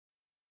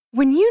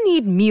When you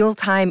need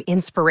mealtime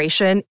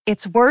inspiration,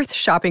 it's worth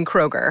shopping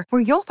Kroger,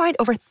 where you'll find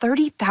over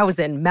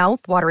 30,000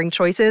 mouth-watering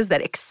choices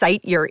that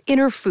excite your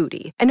inner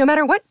foodie. And no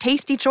matter what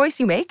tasty choice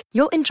you make,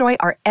 you'll enjoy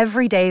our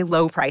everyday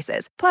low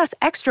prices, plus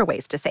extra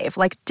ways to save,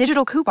 like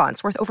digital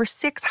coupons worth over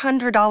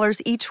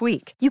 $600 each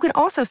week. You can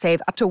also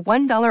save up to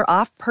 $1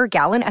 off per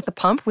gallon at the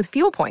pump with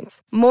fuel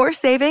points. More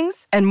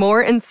savings and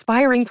more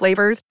inspiring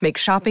flavors make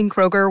shopping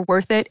Kroger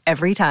worth it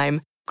every time.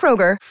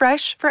 Kroger,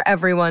 fresh for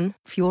everyone.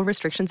 Fuel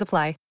restrictions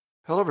apply.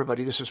 Hello,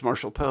 everybody. This is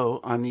Marshall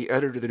Poe. I'm the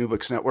editor of the New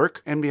Books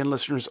Network. NBN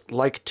listeners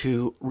like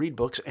to read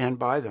books and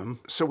buy them.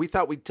 So we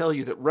thought we'd tell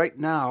you that right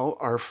now,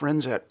 our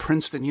friends at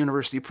Princeton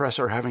University Press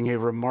are having a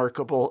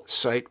remarkable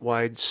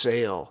site-wide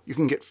sale. You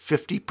can get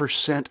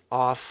 50%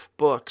 off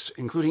books,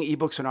 including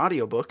ebooks and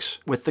audiobooks,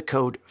 with the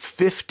code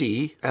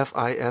 50,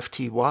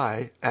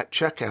 F-I-F-T-Y, at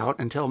checkout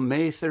until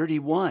May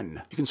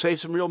 31. You can save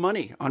some real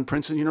money on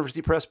Princeton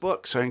University Press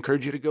books. I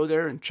encourage you to go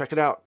there and check it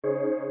out.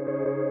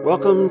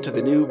 Welcome to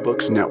the New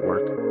Books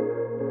Network.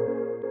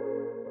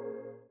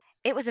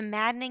 It was a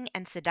maddening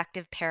and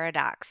seductive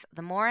paradox.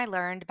 The more I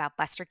learned about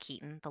Buster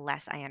Keaton, the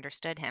less I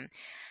understood him.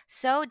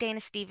 So Dana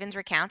Stevens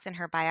recounts in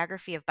her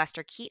biography of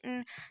Buster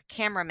Keaton,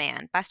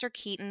 Cameraman, Buster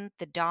Keaton,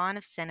 The Dawn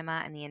of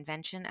Cinema and the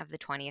Invention of the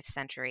 20th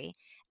Century,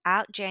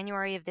 out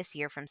January of this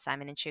year from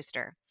Simon &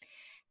 Schuster.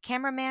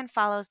 Cameraman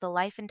follows the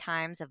life and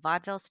times of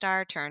vaudeville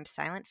star turned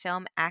silent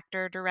film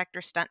actor, director,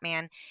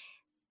 stuntman,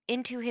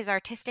 into his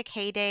artistic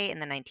heyday in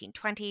the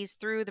 1920s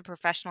through the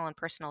professional and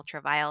personal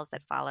travails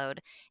that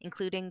followed,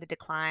 including the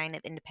decline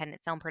of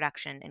independent film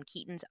production and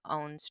Keaton's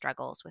own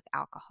struggles with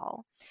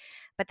alcohol.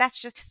 But that's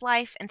just his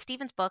life, and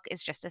Stephen's book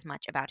is just as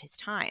much about his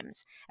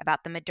times,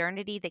 about the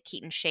modernity that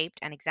Keaton shaped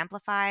and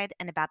exemplified,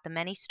 and about the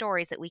many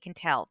stories that we can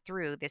tell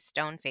through this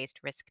stone-faced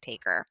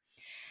risk-taker.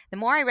 The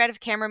more I read of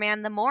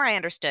Cameraman, the more I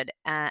understood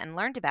and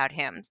learned about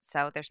him,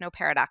 so there's no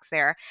paradox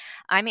there.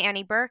 I'm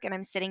Annie Burke, and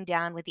I'm sitting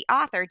down with the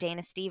author,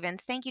 Dana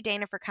Stevens. Thank you,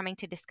 Dana, for coming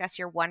to discuss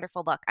your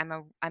wonderful book.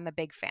 I'm a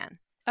big fan.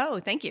 Oh,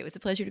 thank you. It's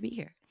a pleasure to be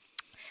here.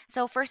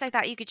 So first, I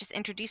thought you could just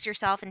introduce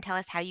yourself and tell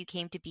us how you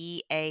came to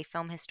be a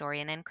film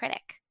historian and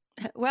critic.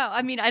 Well,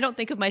 I mean, I don't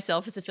think of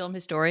myself as a film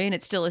historian.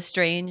 It's still a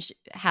strange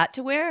hat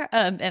to wear.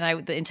 And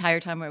the entire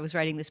time I was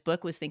writing this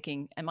book was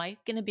thinking, am I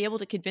going to be able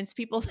to convince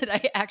people that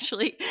I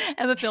actually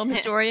am a film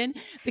historian?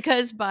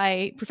 Because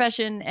by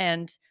profession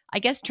and I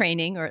guess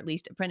training, or at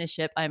least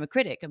apprenticeship, I'm a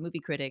critic, a movie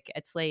critic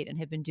at Slate, and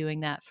have been doing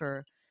that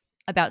for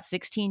about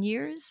 16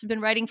 years. I've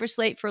been writing for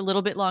Slate for a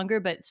little bit longer,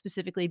 but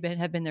specifically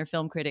have been their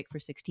film critic for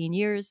 16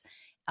 years.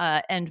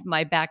 And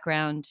my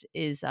background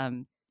is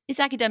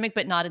academic,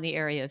 but not in the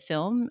area of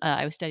film.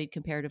 I studied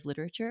comparative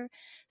literature.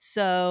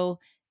 So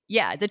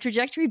yeah, the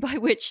trajectory by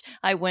which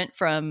I went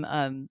from,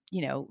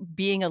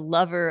 being a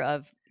lover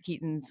of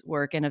Keaton's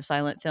work and of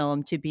silent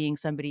film to being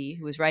somebody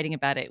who was writing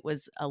about it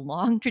was a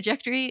long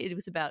trajectory. It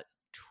was about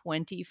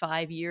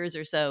 25 years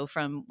or so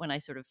from when I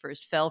sort of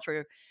first fell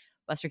for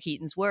Buster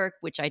Keaton's work,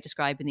 which I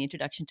describe in the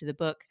introduction to the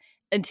book,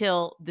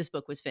 until this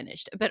book was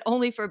finished. But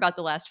only for about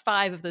the last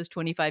 5 of those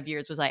 25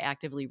 years was I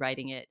actively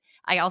writing it.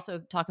 I also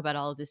talk about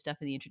all of this stuff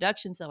in the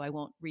introduction, so I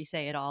won't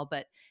re-say it all.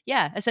 But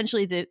yeah,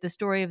 essentially the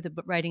story of the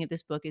writing of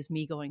this book is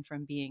me going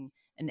from being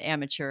an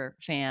amateur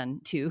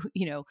fan to,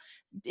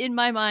 in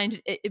my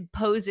mind,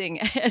 posing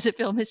as a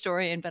film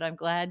historian. But I'm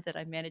glad that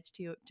I managed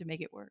to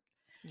make it work.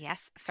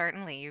 Yes,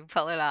 certainly. You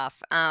pull it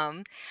off.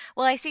 Well,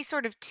 I see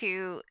sort of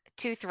two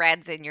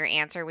threads in your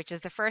answer, which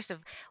is the first of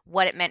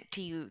what it meant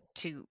to you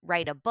to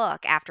write a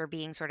book after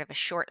being sort of a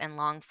short and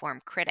long form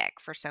critic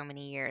for so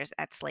many years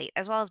at Slate,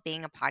 as well as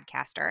being a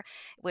podcaster,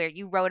 where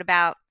you wrote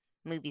about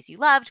movies you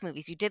loved,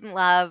 movies you didn't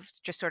love,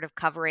 just sort of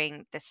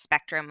covering the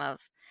spectrum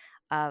of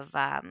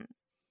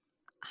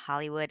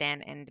Hollywood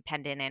and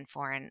independent and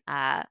foreign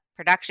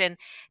production,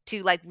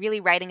 to like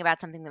really writing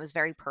about something that was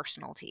very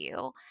personal to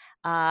you,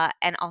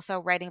 and also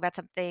writing about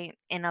something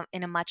in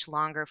a much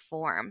longer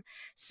form.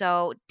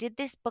 So did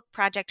this book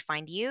project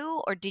find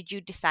you, or did you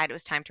decide it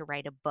was time to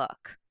write a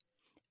book?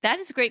 That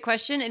is a great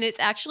question. And it's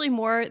actually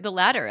more the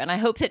latter. And I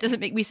hope that doesn't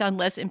make me sound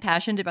less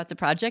impassioned about the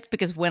project,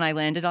 because when I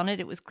landed on it,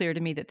 it was clear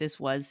to me that this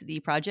was the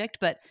project.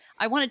 But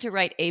I wanted to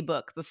write a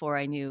book before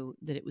I knew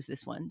that it was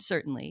this one,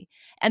 certainly.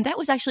 And that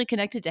was actually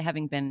connected to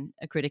having been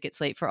a critic at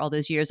Slate for all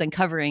those years and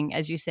covering,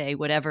 as you say,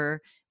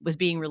 whatever was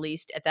being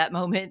released at that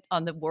moment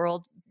on the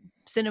world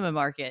cinema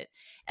market.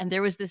 And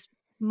there was this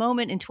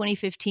moment in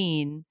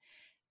 2015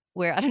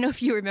 where, I don't know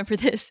if you remember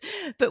this,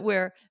 but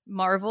where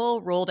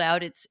Marvel rolled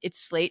out its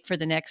slate for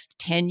the next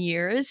 10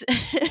 years.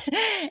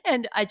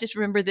 And I just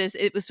remember this,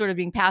 it was sort of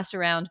being passed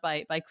around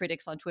by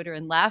critics on Twitter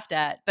and laughed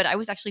at, but I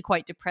was actually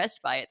quite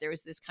depressed by it. There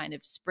was this kind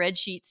of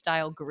spreadsheet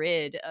style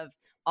grid of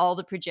all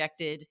the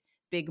projected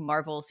big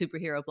Marvel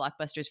superhero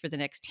blockbusters for the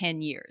next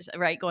 10 years,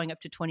 right? Going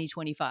up to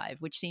 2025,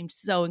 which seemed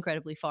so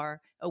incredibly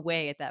far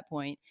away at that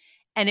point.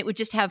 And it would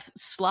just have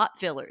slot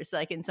fillers.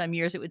 Like in some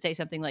years, it would say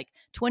something like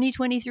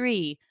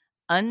 2023,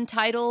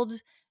 untitled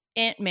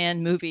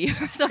Ant-Man movie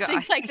or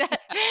something like that.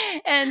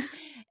 And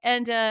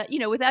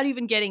without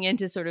even getting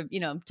into sort of,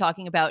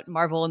 talking about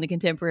Marvel in the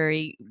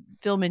contemporary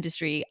film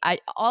industry.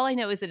 All I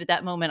know is that at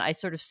that moment, I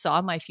sort of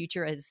saw my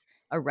future as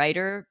a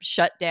writer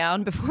shut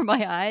down before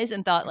my eyes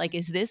and thought, like,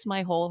 is this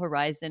my whole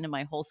horizon and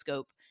my whole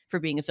scope for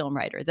being a film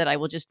writer, that I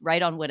will just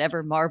write on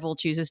whatever Marvel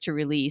chooses to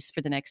release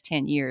for the next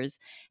 10 years?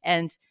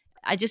 And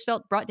I just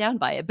felt brought down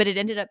by it. But it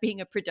ended up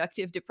being a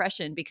productive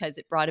depression because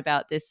it brought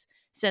about this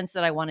sense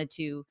that I wanted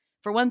to,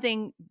 for one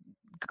thing,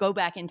 go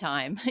back in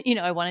time.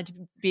 I wanted to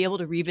be able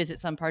to revisit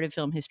some part of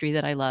film history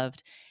that I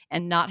loved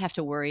and not have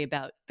to worry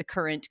about the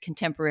current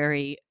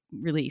contemporary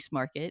release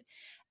market.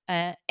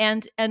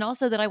 And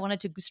also that I wanted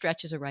to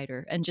stretch as a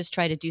writer and just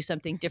try to do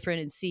something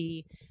different and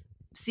see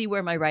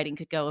where my writing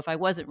could go if I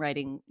wasn't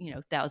writing,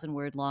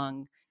 1,000-word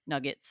long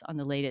nuggets on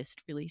the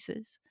latest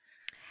releases.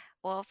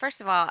 Well, first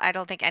of all, I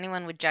don't think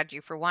anyone would judge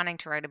you for wanting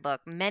to write a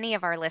book. Many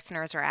of our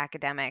listeners are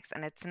academics,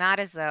 and it's not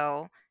as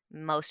though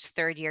most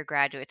third-year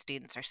graduate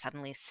students are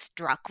suddenly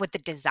struck with the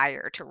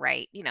desire to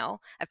write,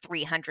 a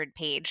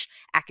 300-page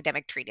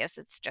academic treatise.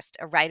 It's just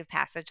a rite of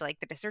passage like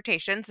the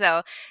dissertation.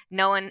 So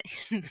no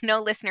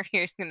listener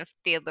here is going to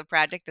feel the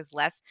project is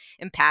less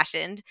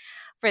impassioned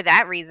for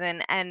that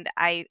reason. And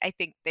I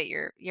think that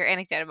your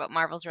anecdote about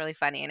Marvel's really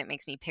funny, and it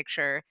makes me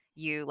picture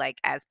you like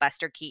as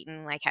Buster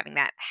Keaton, like having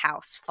that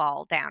house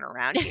fall down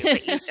around you,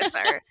 but you just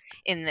are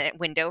in the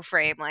window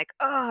frame like,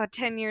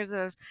 10 years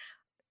of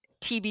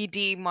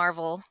TBD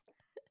Marvel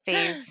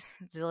phase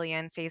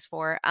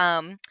 4.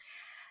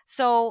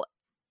 So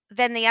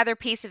then the other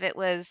piece of it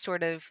was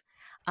sort of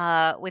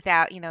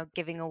without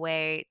giving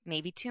away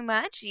maybe too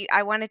much,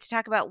 I wanted to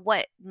talk about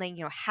what, like,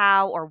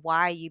 how or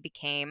why you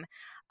became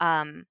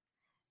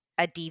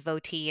a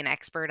devotee and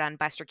expert on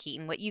Buster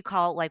Keaton, what you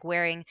call like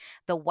wearing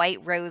the white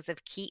rose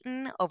of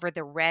Keaton over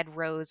the red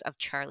rose of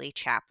Charlie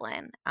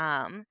Chaplin.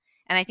 And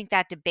I think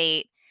that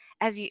debate,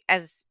 as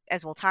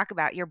we'll talk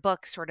about, your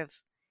book sort of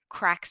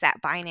cracks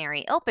that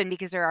binary open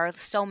because there are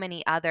so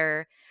many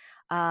other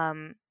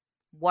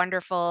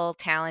wonderful,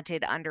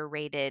 talented,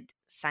 underrated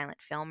silent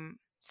film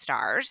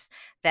stars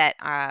that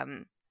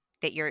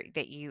that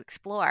you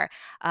explore.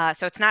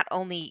 So it's not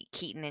only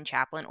Keaton and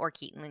Chaplin or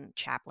Keaton and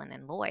Chaplin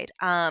and Lloyd.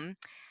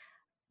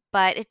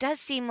 But it does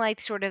seem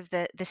like sort of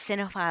the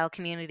cinephile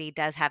community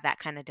does have that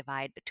kind of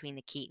divide between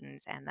the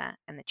Keatons and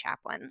the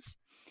Chaplins.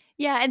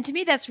 Yeah, and to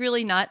me, that's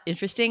really not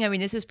interesting. I mean,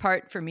 this is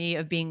part for me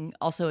of being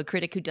also a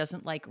critic who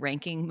doesn't like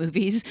ranking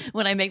movies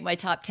when I make my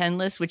top 10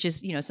 list, which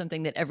is,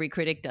 something that every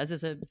critic does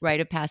as a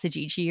rite of passage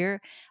each year.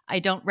 I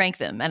don't rank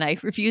them, and I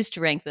refuse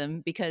to rank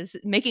them because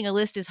making a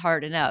list is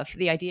hard enough.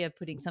 The idea of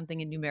putting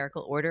something in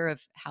numerical order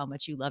of how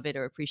much you love it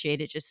or appreciate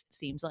it just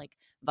seems like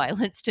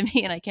violence to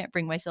me, and I can't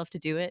bring myself to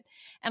do it.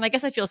 And I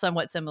guess I feel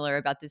somewhat similar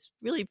about this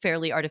really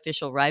fairly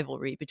artificial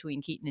rivalry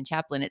between Keaton and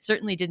Chaplin. It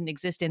certainly didn't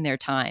exist in their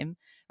time,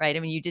 right? I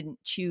mean, you didn't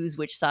choose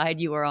which side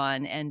you were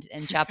on, and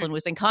Chaplin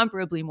was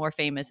incomparably more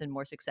famous and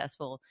more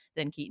successful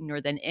than Keaton or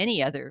than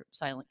any other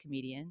silent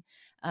comedian.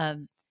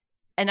 And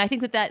I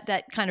think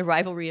that kind of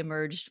rivalry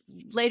emerged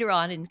later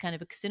on in kind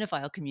of a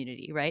cinephile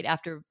community, right?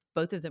 After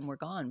both of them were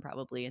gone,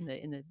 probably in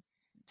the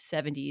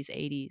 70s,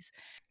 80s.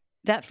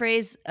 That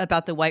phrase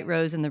about the white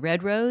rose and the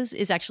red rose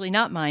is actually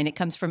not mine. It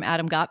comes from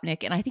Adam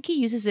Gopnik, and I think he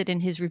uses it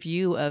in his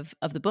review of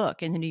the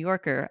book in the New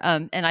Yorker.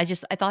 And I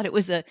thought it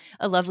was a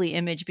lovely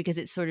image because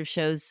it sort of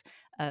shows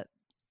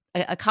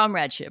a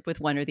comradeship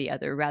with one or the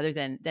other rather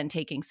than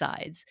taking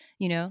sides,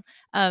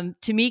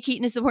 To me,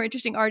 Keaton is the more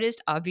interesting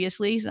artist,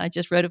 obviously. I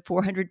just wrote a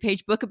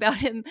 400-page book about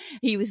him.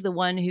 He was the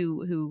one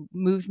who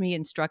moved me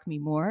and struck me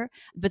more.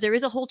 But there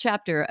is a whole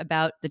chapter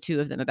about the two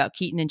of them, about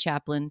Keaton and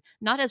Chaplin,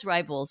 not as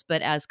rivals,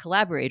 but as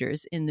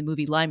collaborators in the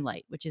movie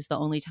Limelight, which is the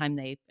only time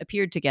they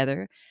appeared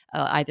together,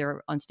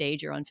 either on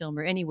stage or on film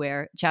or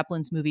anywhere.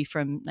 Chaplin's movie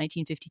from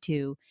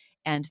 1952.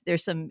 And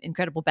there's some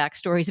incredible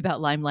backstories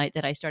about Limelight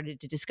that I started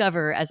to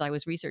discover as I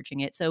was researching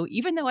it. So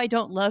even though I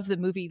don't love the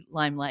movie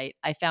Limelight,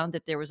 I found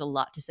that there was a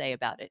lot to say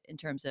about it in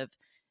terms of,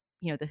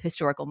 the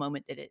historical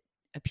moment that it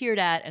appeared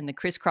at and the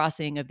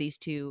crisscrossing of these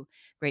two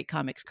great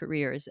comics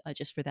careers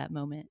just for that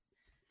moment.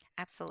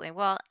 Absolutely.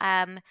 Well,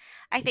 I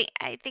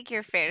think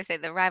you're fair to say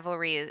the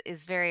rivalry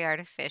is very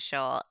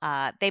artificial.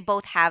 They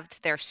both have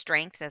their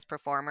strengths as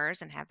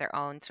performers and have their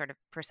own sort of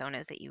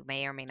personas that you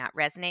may or may not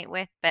resonate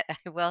with. But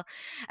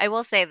I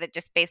will say that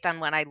just based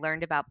on what I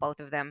learned about both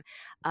of them,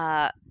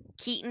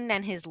 Keaton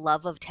and his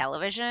love of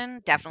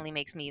television definitely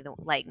makes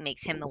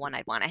him the one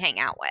I'd want to hang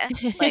out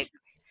with.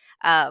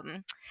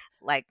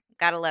 Like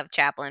gotta love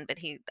Chaplin, but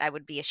I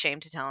would be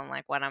ashamed to tell him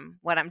like what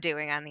I'm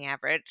doing on the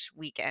average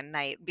weekend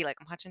night. Be like,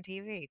 I'm watching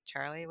TV,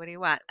 Charlie. What do you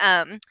want?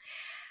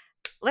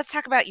 Let's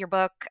talk about your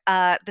book,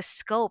 the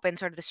scope and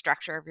sort of the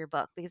structure of your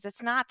book, because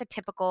it's not the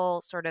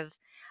typical sort of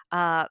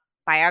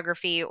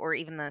biography or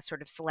even the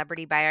sort of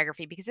celebrity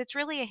biography, because it's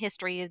really a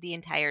history of the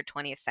entire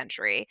 20th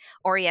century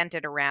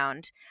oriented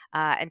around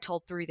and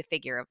told through the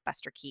figure of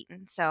Buster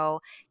Keaton. So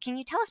can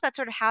you tell us about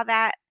sort of how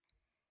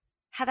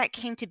that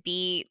came to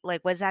be?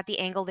 Like, was that the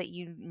angle that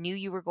you knew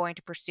you were going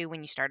to pursue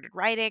when you started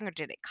writing, or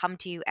did it come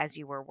to you as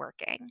you were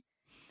working?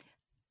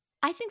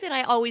 I think that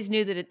I always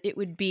knew that it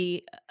would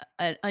be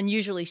an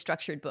unusually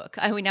structured book.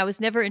 I mean, I was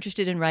never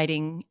interested in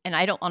writing, and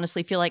I don't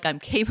honestly feel like I'm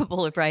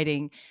capable of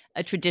writing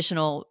a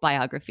traditional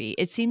biography.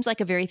 It seems like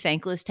a very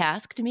thankless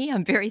task to me.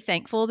 I'm very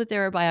thankful that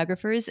there are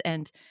biographers,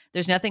 and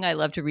there's nothing I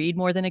love to read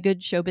more than a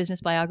good show business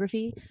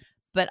biography.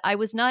 But I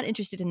was not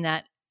interested in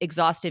that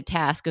exhaustive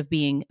task of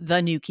being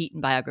the new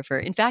Keaton biographer.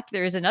 In fact,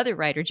 there is another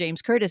writer,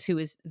 James Curtis, who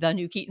is the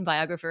new Keaton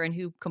biographer and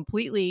who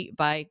completely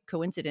by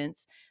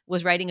coincidence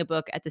was writing a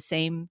book at the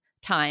same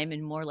time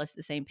and more or less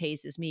the same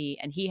pace as me.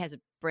 And he has a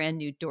brand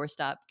new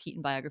doorstop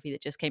Keaton biography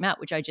that just came out,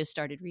 which I just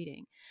started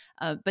reading.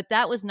 But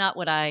that was not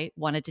what I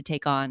wanted to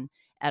take on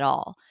at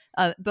all.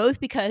 Both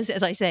because,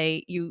 as I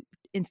say,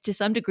 to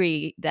some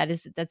degree,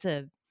 that's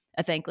a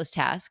thankless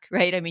task,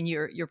 right? I mean,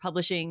 you're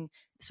publishing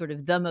sort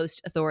of the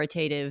most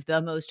authoritative,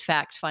 the most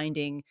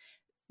fact-finding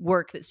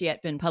work that's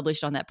yet been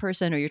published on that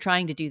person, or you're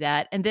trying to do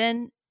that. And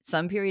then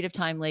some period of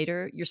time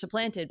later, you're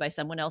supplanted by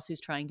someone else who's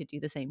trying to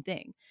do the same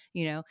thing,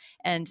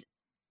 And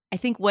I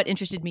think what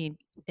interested me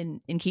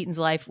in Keaton's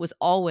life was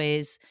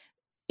always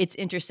its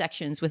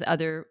intersections with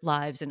other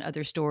lives and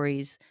other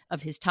stories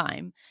of his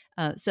time.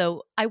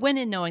 So I went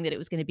in knowing that it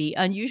was going to be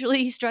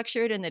unusually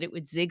structured and that it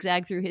would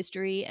zigzag through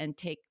history and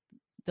take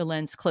the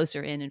lens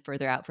closer in and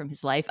further out from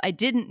his life. I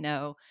didn't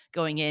know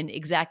going in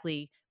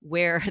exactly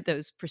where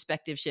those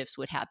perspective shifts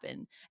would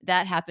happen.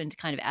 That happened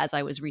kind of as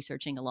I was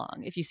researching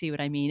along, if you see what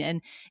I mean.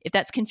 And if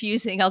that's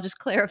confusing, I'll just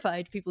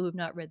clarify to people who have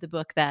not read the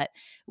book that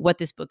what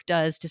this book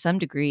does to some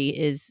degree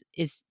is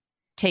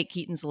take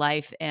Keaton's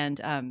life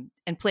and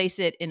place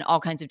it in all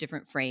kinds of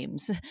different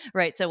frames,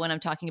 right? So when I'm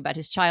talking about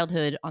his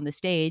childhood on the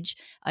stage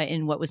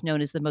in what was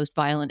known as the most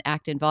violent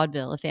act in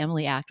vaudeville, a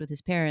family act with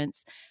his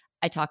parents,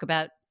 I talk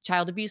about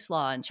child abuse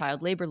law and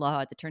child labor law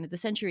at the turn of the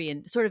century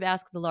and sort of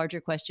ask the larger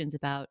questions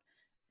about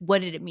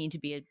what did it mean to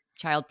be a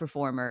child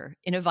performer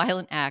in a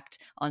violent act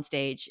on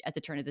stage at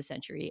the turn of the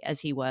century as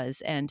he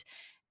was. And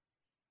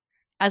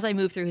as I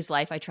move through his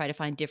life, I try to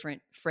find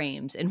different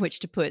frames in which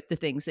to put the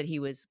things that he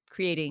was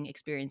creating,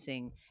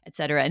 experiencing, et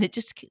cetera. And it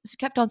just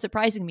kept on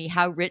surprising me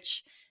how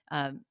rich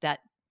that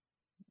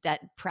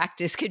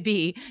practice could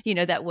be,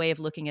 that way of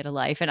looking at a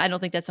life. And I don't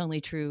think that's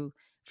only true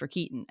for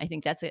Keaton. I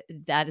think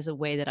that is a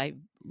way that I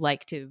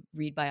like to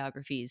read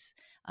biographies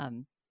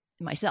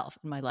myself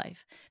in my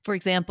life. For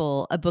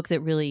example, a book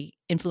that really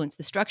influenced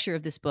the structure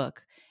of this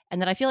book and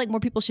that I feel like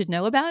more people should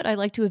know about, I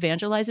like to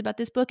evangelize about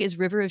this book, is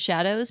River of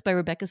Shadows by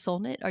Rebecca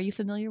Solnit. Are you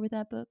familiar with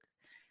that book?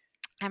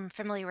 I'm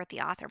familiar with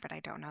the author, but I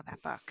don't know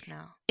that book,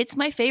 no. It's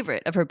my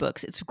favorite of her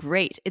books. It's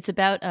great. It's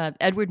about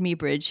Edward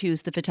Muybridge,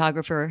 who's the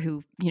photographer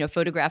who,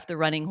 photographed the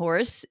running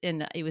horse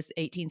it was the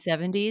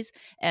 1870s.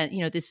 And,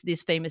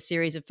 this famous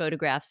series of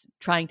photographs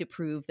trying to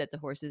prove that the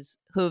horse's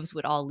hooves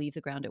would all leave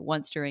the ground at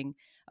once during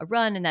a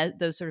run. And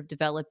those sort of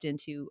developed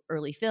into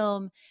early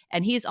film.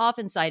 And he's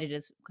often cited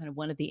as kind of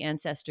one of the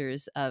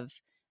ancestors of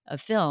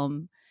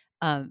film.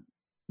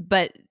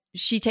 But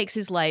she takes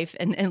his life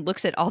and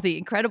looks at all the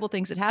incredible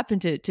things that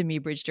happened to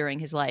Muybridge during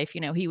his life.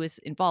 He was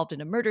involved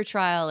in a murder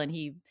trial and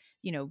he,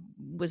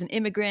 was an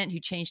immigrant who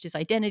changed his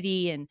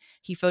identity, and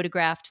he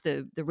photographed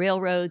the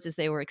railroads as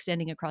they were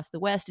extending across the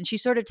West. And she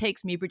sort of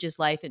takes Muybridge's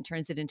life and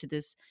turns it into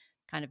this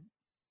kind of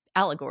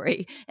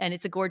allegory. And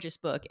it's a gorgeous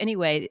book.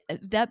 Anyway,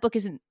 that book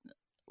isn't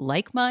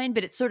like mine,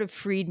 but it sort of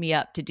freed me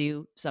up to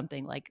do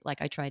something like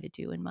I try to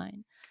do in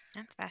mine.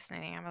 That's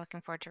fascinating. I'm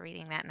looking forward to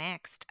reading that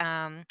next.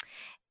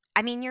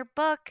 I mean, your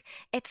book,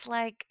 it's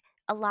like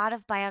a lot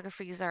of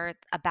biographies are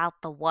about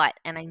the what,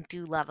 and I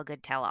do love a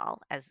good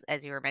tell-all,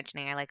 as you were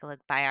mentioning. I like a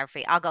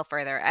biography. I'll go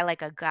further. I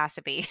like a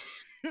gossipy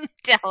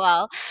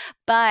tell-all.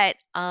 But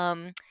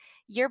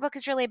your book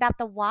is really about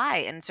the why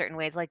in certain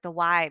ways, like the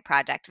why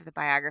project of the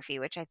biography,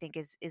 which I think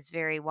is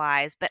very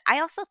wise. But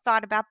I also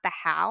thought about the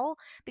how,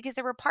 because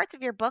there were parts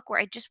of your book where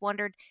I just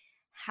wondered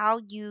how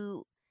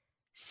you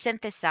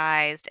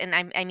synthesized, and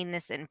I mean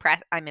this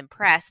I'm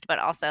impressed, but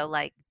also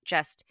like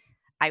just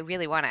I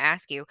really want to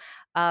ask you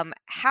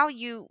how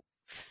you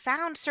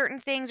found certain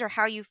things or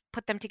how you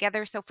put them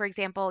together. So, for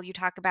example, you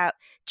talk about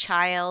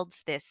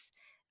Childs, this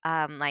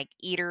like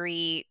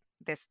eatery,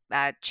 this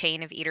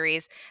chain of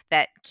eateries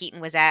that Keaton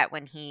was at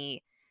when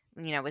he,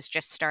 was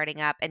just starting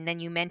up. And then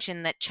you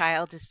mentioned that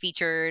Childs is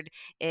featured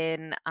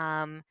in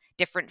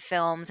different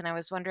films. And I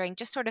was wondering,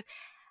 just sort of,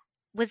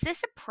 was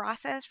this a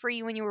process for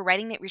you when you were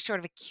writing that you're sort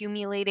of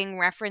accumulating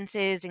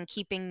references and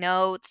keeping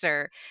notes,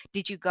 or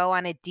did you go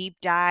on a deep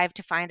dive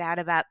to find out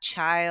about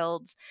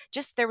Childs?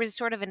 Just there was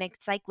sort of an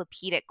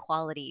encyclopedic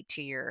quality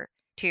to your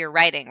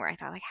writing where I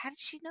thought, like, how did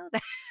she know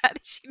that? How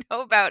did she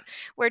know about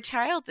where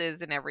Childs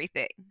is and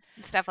everything?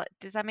 Stuff like,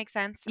 does that make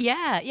sense?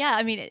 Yeah.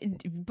 I mean,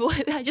 boy,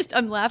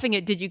 I'm laughing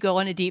at, did you go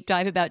on a deep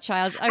dive about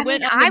Childs? I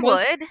would. I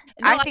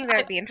think that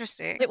would be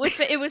interesting. It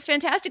was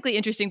fantastically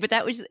interesting, but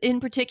that was in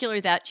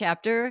particular that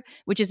chapter,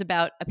 which is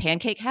about a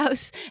pancake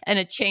house and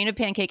a chain of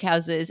pancake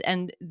houses.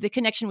 And the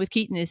connection with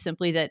Keaton is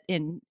simply that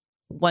in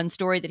one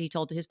story that he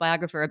told to his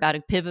biographer about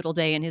a pivotal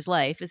day in his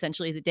life,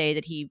 essentially the day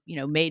that he,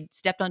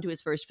 stepped onto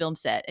his first film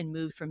set and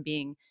moved from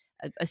being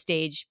a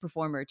stage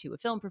performer to a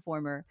film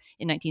performer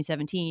in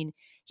 1917,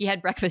 he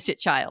had breakfast at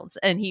Childs,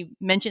 and he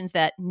mentions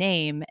that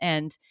name,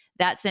 and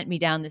that sent me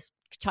down this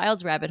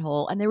Child's rabbit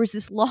hole. And there was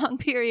this long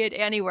period,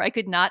 Annie, where I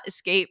could not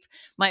escape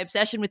my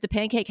obsession with the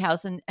Pancake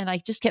House. And I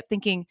just kept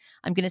thinking,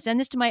 I'm going to send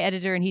this to my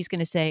editor and he's going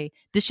to say,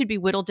 this should be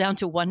whittled down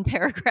to one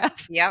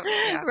paragraph. Yep.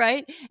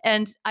 Right.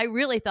 And I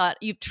really thought,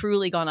 you've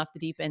truly gone off the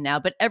deep end now.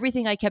 But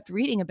everything I kept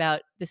reading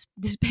about this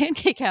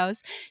Pancake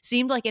House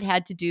seemed like it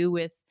had to do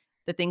with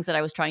the things that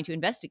I was trying to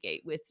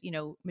investigate, with,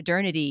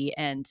 modernity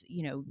and,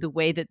 the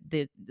way that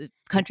the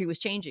country was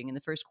changing in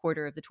the first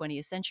quarter of the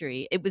 20th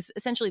century. It was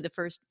essentially the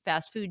first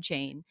fast food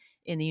chain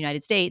in the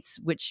United States,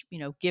 which,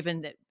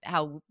 given that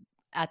how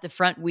at the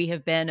front we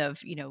have been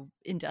of,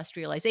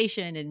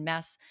 industrialization and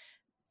mass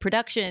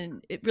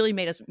production, it really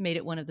made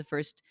it one of the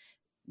first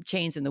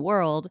chains in the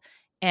world.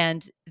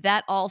 And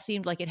that all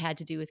seemed like it had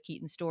to do with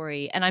Keaton's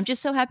story. And I'm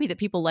just so happy that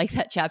people like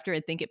that chapter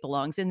and think it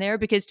belongs in there,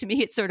 because to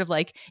me, it's sort of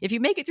like, if you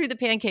make it through the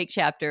Pancake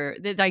chapter,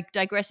 the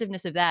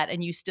digressiveness of that,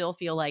 and you still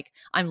feel like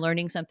I'm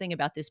learning something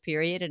about this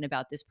period and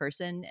about this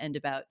person and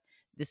about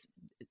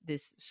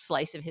this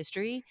slice of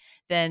history,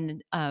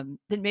 then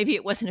maybe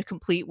it wasn't a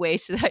complete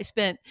waste that I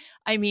spent,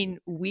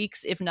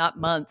 weeks, if not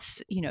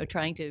months,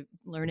 trying to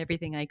learn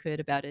everything I could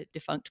about a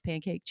defunct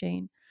pancake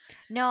chain.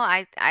 No,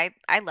 I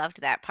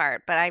loved that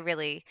part, but I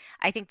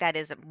think that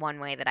is one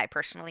way that I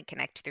personally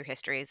connect through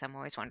history. Is I'm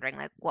always wondering,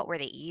 like, what were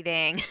they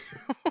eating?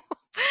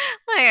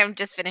 Like, I'm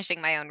just finishing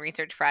my own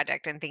research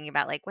project and thinking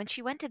about, like, when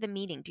she went to the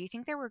meeting, do you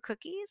think there were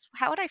cookies?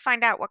 How would I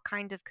find out what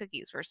kinds of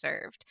cookies were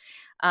served?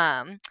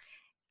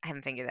 I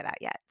haven't figured that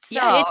out yet.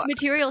 Yeah, So it's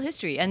material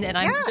history, and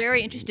I'm yeah,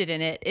 very interested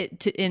in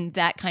in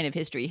that kind of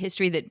history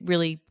that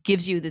really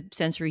gives you the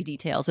sensory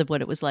details of what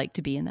it was like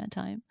to be in that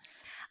time.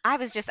 I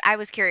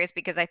was curious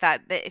because I thought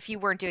that if you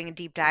weren't doing a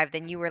deep dive,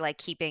 then you were like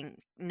keeping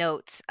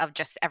notes of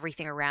just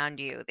everything around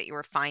you that you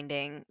were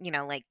finding,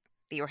 like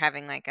that you were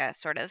having like a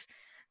sort of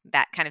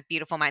that kind of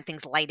beautiful mind,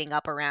 things lighting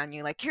up around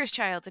you, like here's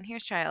Childs and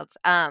here's Childs.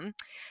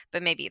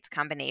 But maybe it's a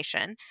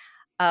combination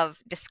of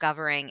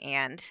discovering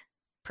and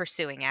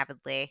pursuing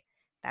avidly.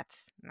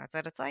 That's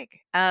what it's like.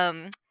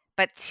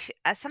 But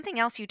something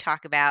else you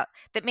talk about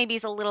that maybe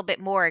is a little bit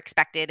more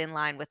expected in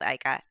line with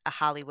like a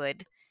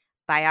Hollywood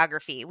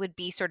biography would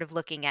be sort of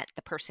looking at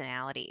the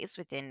personalities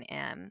within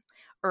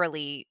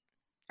early,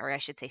 or I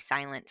should say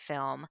silent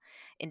film,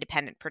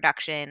 independent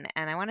production.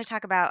 And I want to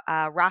talk about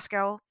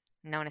Roscoe,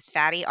 known as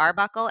Fatty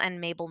Arbuckle,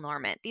 and Mabel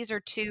Normand. These are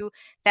two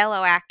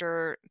fellow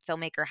actor,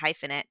 filmmaker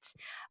hyphenates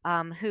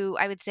who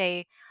I would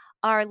say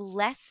are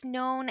less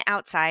known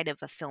outside of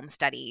a film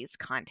studies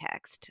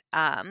context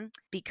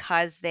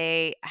because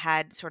they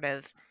had sort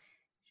of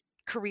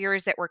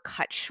careers that were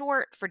cut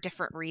short for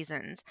different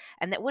reasons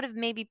and that would have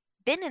maybe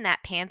been in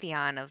that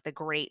pantheon of the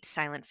great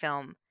silent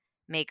film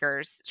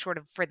makers sort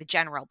of for the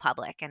general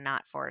public and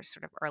not for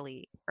sort of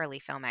early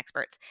film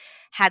experts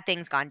had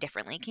things gone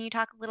differently. Can you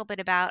talk a little bit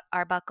about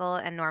Arbuckle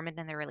and Normand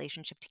and their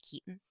relationship to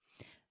Keaton?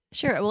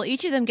 Sure. Well,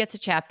 each of them gets a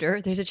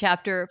chapter. There's a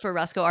chapter for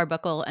Roscoe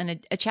Arbuckle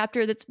and a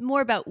chapter that's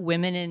more about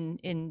women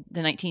in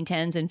the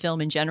 1910s and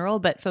film in general,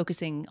 but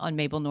focusing on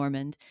Mabel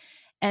Normand.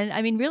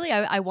 And really,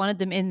 I wanted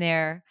them in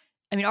there.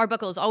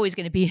 Arbuckle is always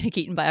going to be in a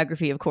Keaton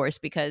biography, of course,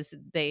 because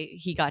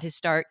he got his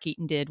start,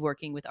 Keaton did,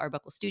 working with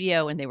Arbuckle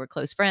Studio, and they were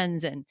close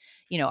friends. And,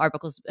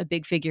 Arbuckle's a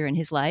big figure in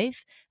his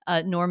life.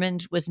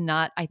 Normand was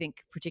not, I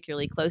think,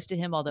 particularly close to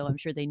him, although I'm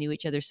sure they knew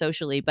each other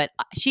socially. But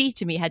she,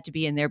 to me, had to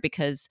be in there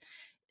because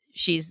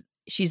she's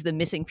the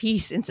missing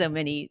piece in so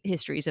many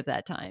histories of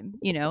that time,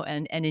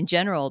 and in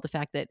general, the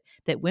fact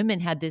that women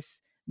had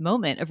this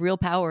moment of real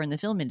power in the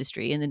film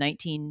industry in the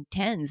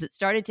 1910s that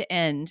started to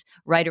end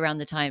right around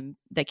the time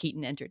that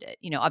Keaton entered it.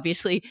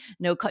 Obviously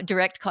no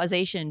direct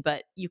causation,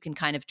 but you can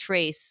kind of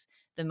trace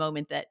the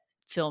moment that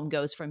film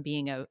goes from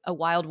being a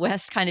Wild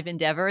West kind of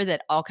endeavor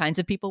that all kinds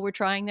of people were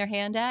trying their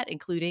hand at,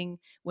 including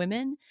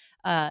women,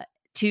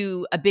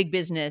 to a big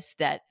business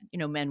that,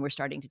 men were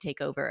starting to take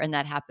over. And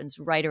that happens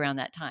right around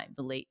that time,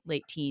 the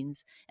late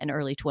teens and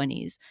early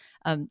 20s.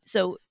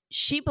 So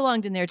she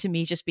belonged in there to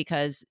me just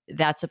because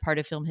that's a part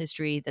of film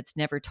history that's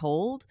never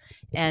told.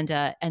 And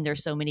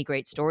there's so many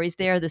great stories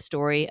there. The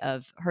story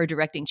of her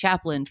directing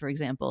Chaplin, for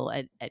example,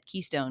 at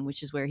Keystone,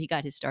 which is where he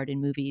got his start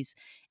in movies.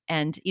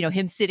 And,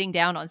 him sitting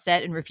down on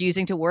set and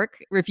refusing to work,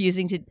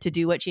 refusing to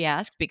do what she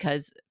asked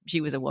because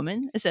she was a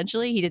woman,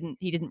 essentially. He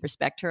didn't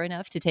respect her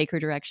enough to take her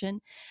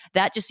direction.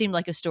 That just seemed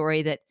like a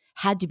story that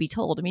had to be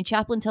told.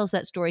 Chaplin tells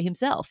that story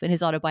himself in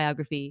his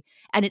autobiography,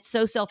 and it's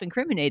so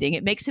self-incriminating.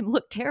 It makes him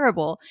look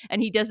terrible.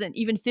 And he doesn't,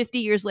 even 50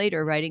 years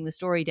later, writing the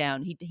story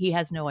down, he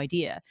has no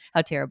idea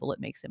how terrible it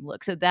makes him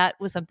look. So that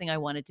was something I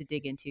wanted to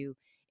dig into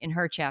in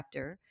her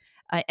chapter.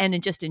 And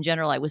in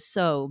general, I was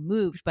so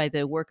moved by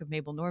the work of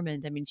Mabel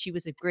Normand. She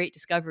was a great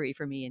discovery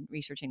for me in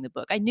researching the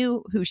book. I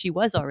knew who she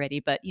was already,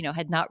 but,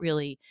 had not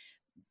really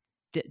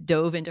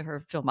dove into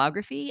her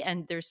filmography.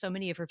 And there's so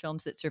many of her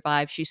films that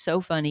survive. She's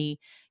so funny.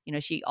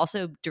 She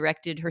also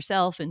directed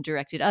herself and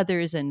directed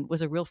others and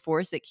was a real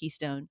force at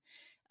Keystone.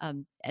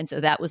 And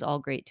so that was all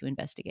great to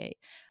investigate.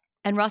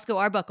 And Roscoe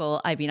Arbuckle,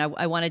 I mean,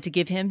 I wanted to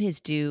give him his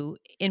due,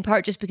 in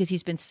part just because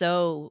he's been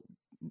so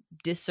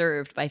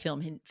disserved by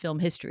film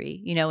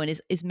history, you know,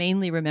 and is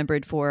mainly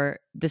remembered for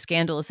the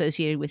scandal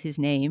associated with his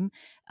name,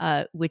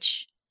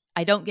 which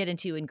I don't get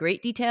into in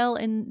great detail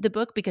in the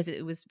book because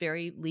it was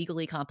very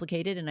legally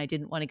complicated and I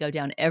didn't want to go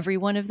down every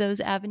one of those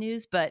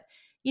avenues. But,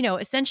 you know,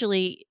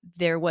 essentially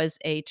there was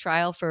a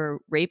trial for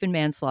rape and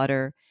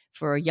manslaughter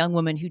for a young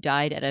woman who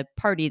died at a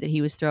party that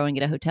he was throwing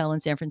at a hotel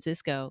in San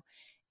Francisco.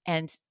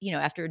 And, you know,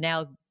 after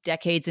now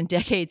decades and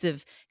decades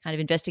of kind of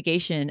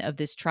investigation of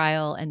this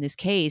trial and this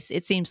case,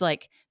 it seems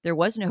like there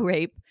was no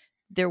rape,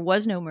 there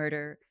was no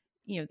murder.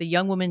 You know, the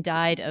young woman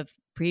died of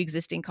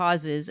pre-existing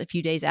causes a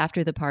few days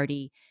after the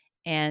party,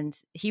 and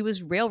he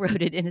was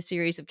railroaded in a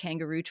series of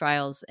kangaroo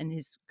trials, and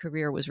his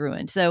career was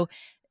ruined. So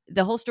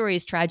the whole story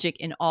is tragic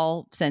in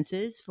all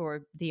senses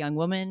for the young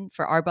woman,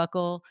 for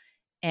Arbuckle,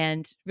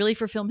 and really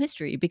for film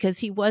history, because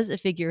he was a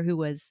figure who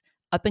was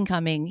up and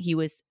coming. He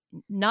was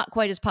not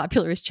quite as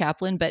popular as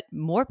Chaplin, but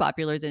more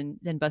popular than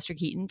Buster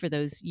Keaton for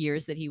those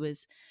years that he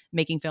was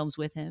making films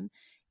with him.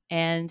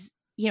 And,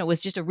 you know,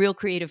 was just a real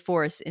creative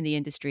force in the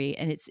industry.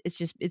 And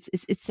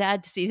it's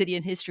sad to see that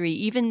in history,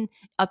 even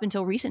up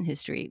until recent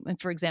history, and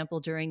for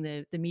example, during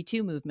the Me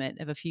Too movement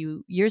of a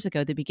few years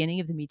ago, the beginning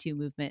of the Me Too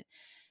movement,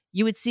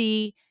 you would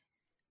see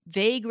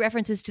vague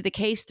references to the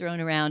case thrown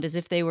around as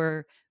if they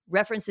were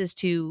references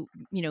to,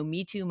 you know,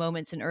 Me Too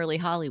moments in early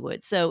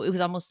Hollywood. So it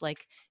was almost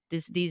like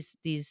these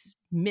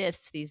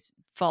myths, these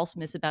false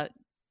myths about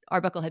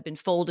Arbuckle had been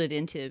folded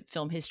into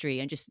film history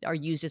and just are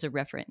used as a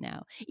referent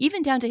now,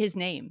 even down to his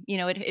name. You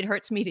know, it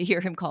hurts me to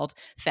hear him called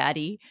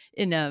Fatty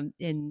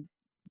in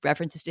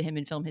references to him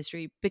in film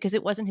history, because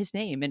it wasn't his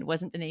name and it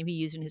wasn't the name he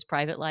used in his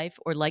private life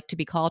or liked to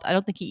be called. I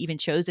don't think he even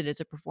chose it as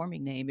a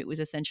performing name. It was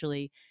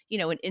essentially, you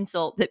know, an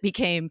insult that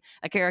became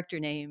a character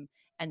name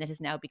and that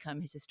has now become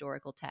his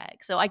historical tag.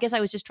 So I guess I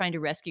was just trying to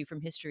rescue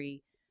from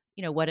history,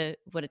 you know, what a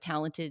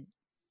talented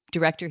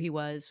director he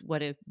was,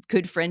 what a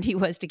good friend he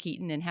was to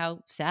Keaton, and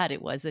how sad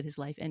it was that his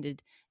life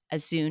ended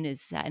as soon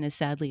as and as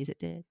sadly as it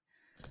did.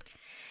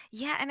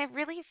 Yeah, and it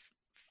really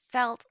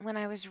felt when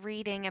I was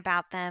reading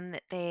about them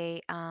that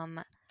they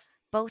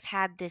both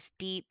had this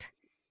deep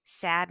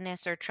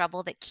sadness or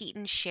trouble that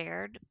Keaton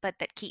shared, but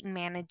that Keaton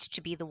managed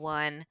to be the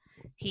one.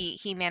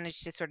 He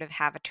managed to sort of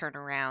have a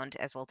turnaround,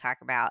 as we'll talk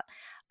about.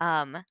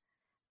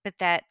 But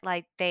that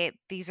like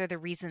these are the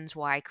reasons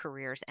why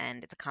careers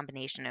end. It's a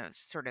combination of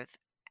sort of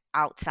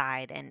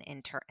outside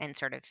and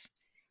sort of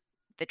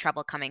the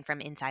trouble coming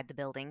from inside the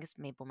building. 'Cause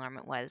Mabel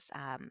Normant was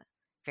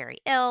very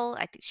ill.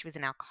 I think she was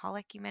an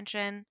alcoholic, you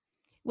mentioned.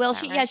 Well,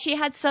 Is that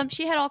right?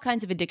 she had all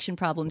kinds of addiction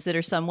problems that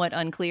are somewhat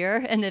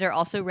unclear and that are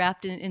also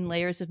wrapped in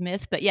layers of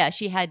myth. But yeah,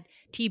 she had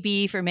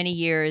TB for many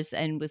years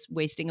and was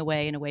wasting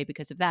away in a way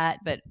because of that,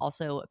 but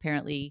also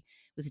apparently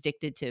was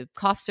addicted to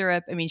cough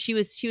syrup. I mean, she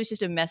was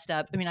just a messed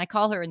up. I mean, I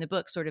call her in the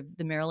book sort of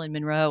the Marilyn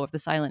Monroe of the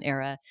silent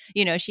era.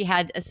 You know, she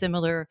had a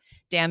similar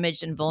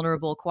damaged and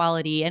vulnerable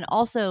quality, and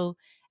also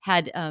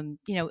had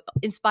you know,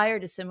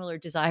 inspired a similar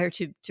desire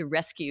to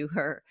rescue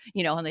her,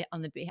 you know, on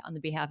the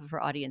behalf of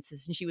her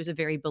audiences. And she was a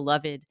very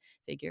beloved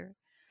figure.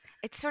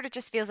 It sort of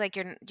just feels like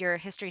your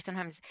history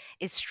sometimes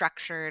is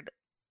structured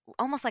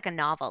almost like a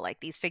novel. Like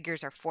these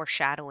figures are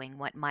foreshadowing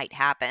what might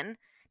happen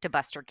to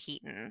Buster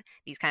Keaton.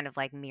 These kind of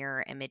like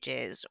mirror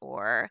images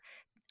or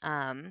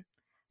um,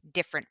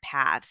 different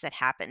paths that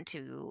happen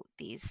to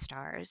these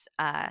stars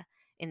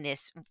in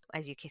this,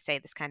 as you can say,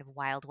 this kind of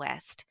Wild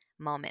West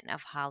moment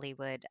of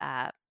Hollywood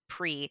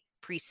pre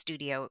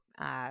studio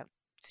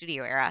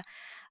studio era.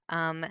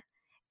 Um,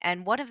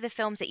 and one of the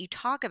films that you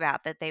talk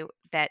about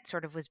that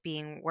sort of was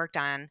being worked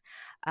on,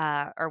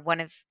 or one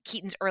of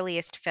Keaton's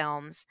earliest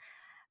films,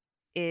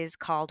 is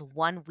called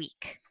 1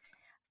 Week.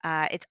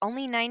 It's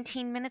only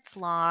 19 minutes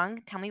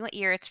long. Tell me what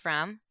year it's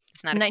from.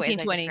 It's not a quiz. I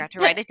just 1920. forgot to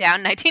write it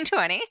down.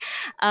 1920.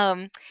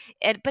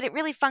 But it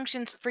really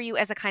functions for you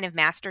as a kind of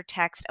master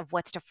text of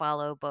what's to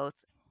follow, both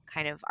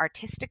kind of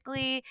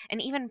artistically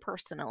and even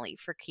personally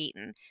for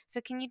Keaton.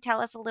 So can you tell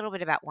us a little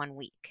bit about 1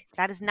 Week?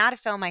 That is not a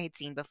film I had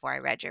seen before I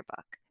read your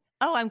book.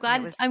 Oh, I'm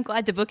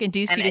glad the book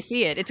induced you to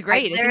see it. It's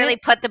great. I literally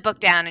put the book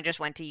down and just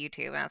went to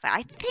YouTube, and I was like,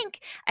 I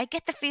think I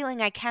get the feeling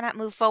I cannot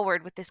move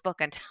forward with this book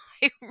until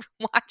I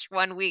watch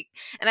 1 Week.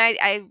 And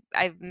I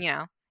you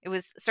know, it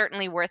was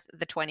certainly worth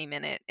the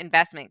 20-minute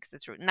investment, because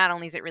it's not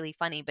only is it really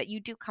funny, but you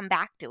do come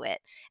back to it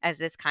as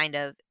this kind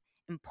of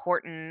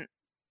important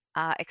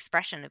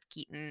expression of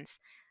Keaton's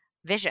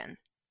vision.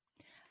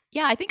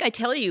 Yeah, I think I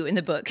tell you in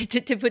the book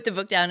to put the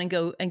book down and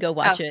go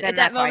watch it. Then At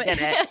that's that moment, why I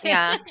did it.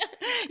 Yeah.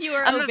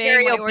 I'm a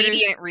very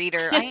obedient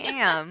reader. I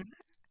am.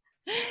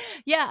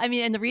 Yeah, I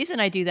mean, and the reason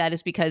I do that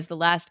is because the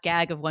last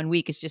gag of 1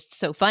 Week is just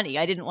so funny.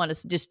 I didn't want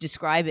to just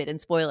describe it and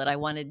spoil it. I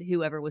wanted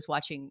whoever was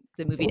watching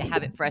the movie to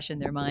have it fresh in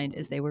their mind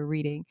as they were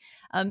reading.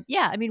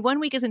 Yeah, I mean, 1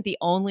 Week isn't the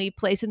only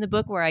place in the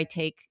book where I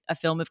take a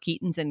film of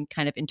Keaton's and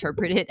kind of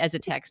interpret it as a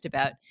text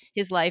about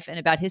his life and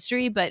about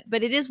history, but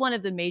it is one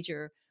of the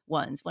major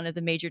ones, one of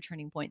the major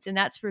turning points. And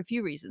that's for a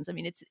few reasons. I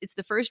mean, it's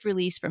the first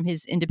release from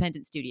his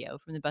independent studio,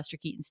 from the Buster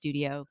Keaton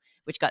studio,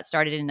 which got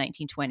started in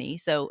 1920.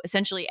 So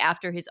essentially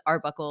after his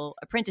Arbuckle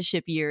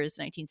apprenticeship years,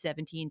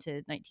 1917 to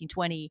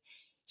 1920,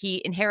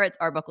 he inherits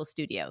Arbuckle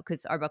Studio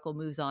because Arbuckle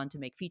moves on to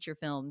make feature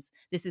films.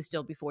 This is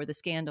still before the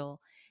scandal.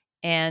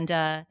 And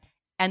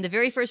the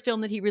very first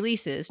film that he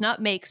releases,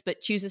 not makes,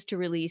 but chooses to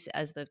release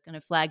as the kind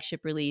of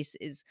flagship release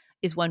is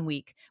 1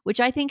 Week, which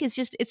I think is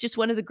just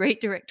one of the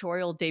great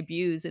directorial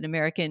debuts in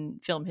American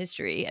film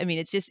history. I mean,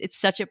 it's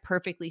such a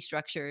perfectly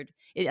structured,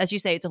 as you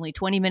say, it's only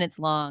 20 minutes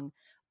long,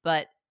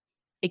 but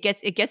it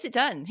gets it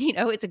done. You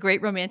know, it's a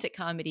great romantic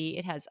comedy.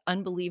 It has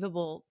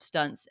unbelievable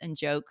stunts and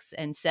jokes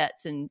and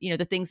sets and, you know,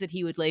 the things that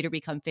he would later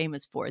become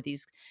famous for,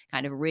 these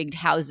kind of rigged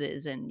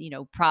houses and, you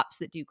know, props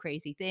that do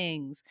crazy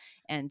things,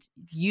 and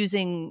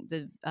using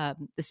the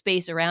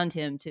space around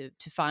him to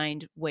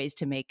find ways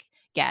to make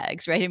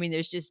gags, right? I mean,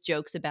 there's just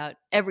jokes about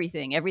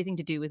everything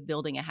to do with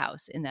building a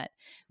house in that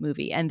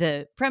movie. And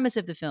the premise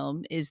of the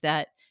film is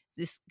that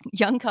this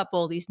young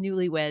couple, these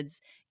newlyweds,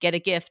 get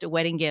a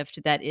wedding gift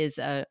that is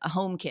a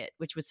home kit,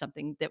 which was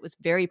something that was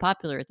very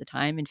popular at the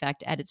time. In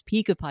fact, at its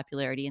peak of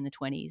popularity in the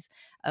 20s,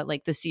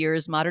 like the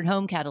Sears Modern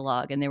Home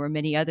catalog. And there were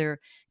many other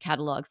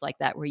catalogs like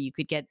that where you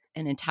could get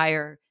an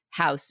entire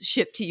house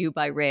shipped to you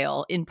by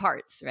rail in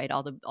parts, right?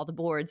 All the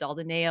boards, all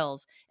the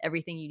nails,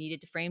 everything you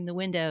needed to frame the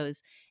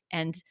windows.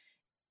 And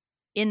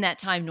in that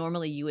time,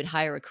 normally you would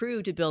hire a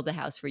crew to build the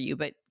house for you,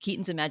 but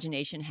Keaton's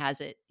imagination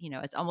has it, you know,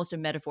 it's almost a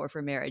metaphor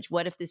for marriage.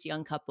 What if this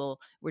young couple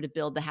were to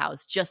build the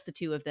house, just the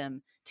two of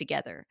them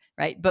together,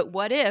 right? But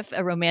what if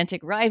a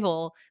romantic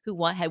rival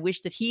who had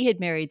wished that he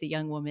had married the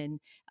young woman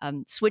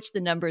switched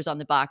the numbers on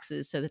the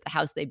boxes so that the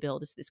house they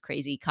build is this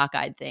crazy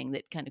cockeyed thing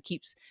that kind of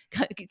keeps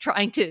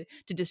trying to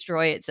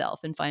destroy itself.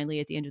 And finally,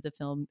 at the end of the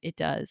film, it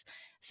does.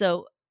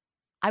 So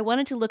I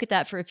wanted to look at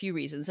that for a few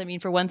reasons. I mean,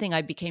 for one thing,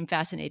 I became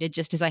fascinated,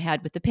 just as I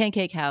had with the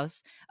Pancake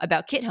House,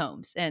 about kit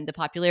homes and the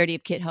popularity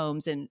of kit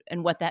homes and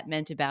what that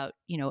meant about,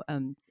 you know,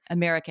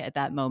 America at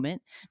that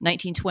moment.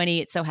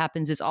 1920, it so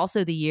happens, is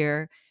also the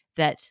year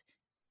that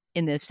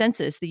in the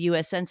census, the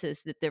U.S.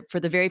 Census, that for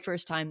the very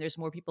first time, there's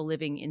more people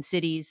living in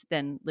cities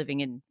than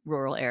living in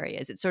rural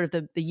areas. It's sort of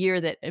the year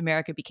that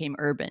America became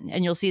urban.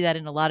 And you'll see that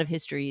in a lot of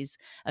histories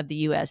of the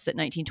U.S., that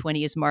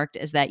 1920 is marked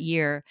as that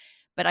year.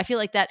 But I feel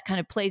like that kind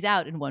of plays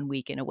out in 1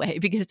 Week in a way,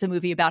 because it's a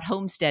movie about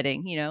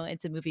homesteading. You know,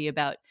 it's a movie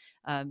about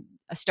a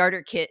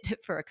starter kit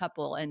for a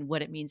couple and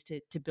what it means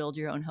to build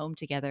your own home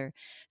together.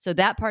 So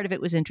that part of it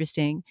was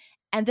interesting.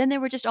 And then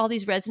there were just all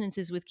these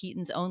resonances with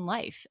Keaton's own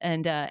life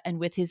and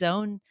with his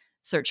own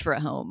search for a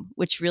home,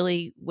 which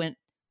really went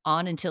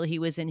on until he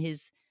was in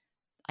his,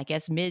 I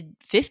guess, mid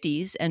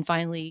 50s, and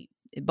finally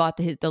bought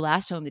the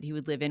last home that he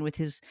would live in with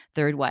his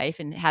third wife,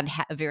 and had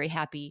a very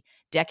happy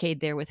decade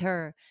there with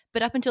her.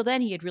 But up until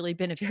then, he had really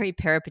been a very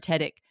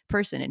peripatetic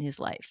person in his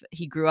life.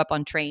 He grew up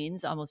on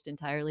trains almost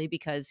entirely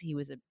because he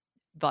was a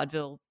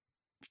vaudeville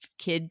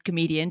kid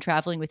comedian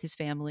traveling with his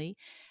family.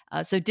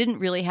 So didn't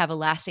really have a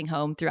lasting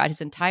home throughout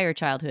his entire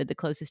childhood. The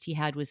closest he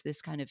had was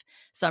this kind of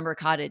summer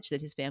cottage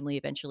that his family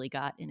eventually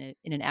got in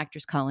an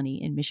actors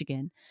colony in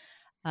Michigan.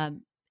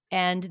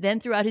 And then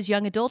throughout his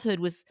young adulthood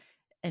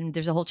and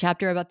there's a whole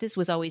chapter about this,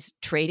 was always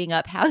trading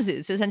up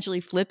houses, essentially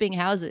flipping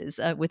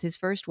houses with his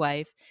first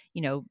wife,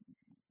 you know,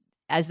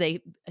 as they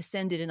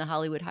ascended in the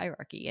Hollywood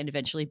hierarchy, and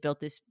eventually built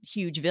this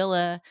huge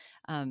villa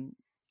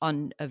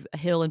on a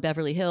hill in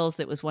Beverly Hills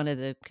that was one of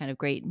the kind of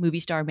great movie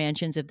star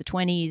mansions of the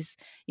 20s.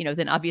 You know,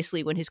 then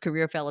obviously when his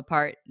career fell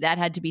apart, that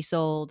had to be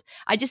sold.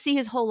 I just see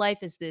his whole life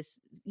as this,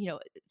 you know,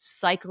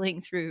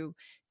 cycling through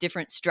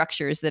different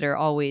structures that are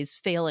always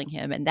failing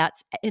him. And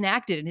that's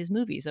enacted in his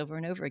movies over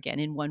and over again.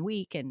 In 1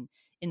 Week, and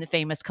in the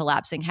famous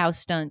collapsing house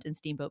stunt in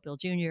Steamboat Bill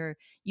Jr.,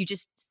 you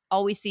just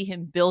always see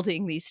him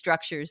building these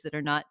structures that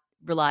are not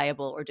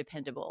reliable or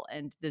dependable.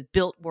 And the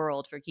built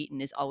world for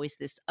Keaton is always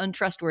this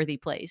untrustworthy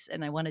place.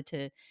 And I wanted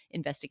to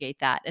investigate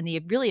that. And the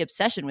really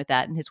obsession with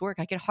that in his work,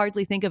 I could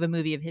hardly think of a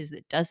movie of his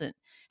that doesn't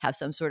have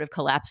some sort of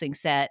collapsing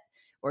set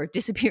or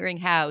disappearing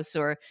house,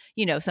 or,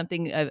 you know,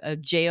 something, a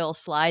jail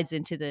slides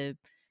into the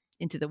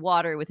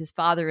water with his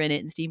father in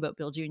it in Steamboat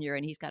Bill Jr.,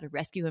 and he's got to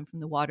rescue him from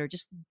the water.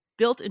 Just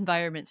built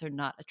environments are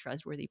not a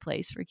trustworthy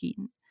place for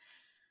Keaton.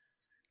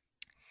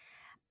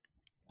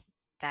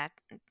 That's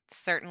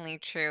certainly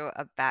true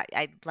about,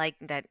 I like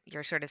that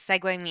you're sort of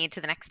segueing me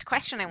to the next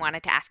question I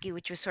wanted to ask you,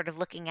 which was sort of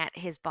looking at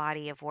his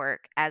body of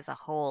work as a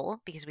whole,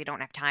 because we don't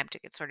have time to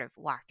sort of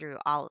walk through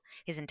all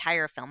his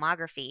entire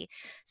filmography.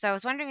 So I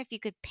was wondering if you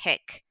could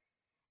pick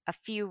a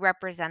few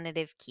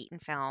representative Keaton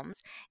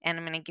films, and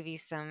I'm going to give you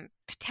some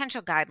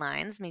potential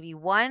guidelines. Maybe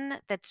one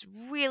that's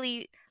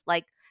really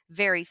like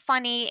very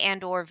funny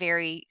and or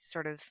very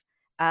sort of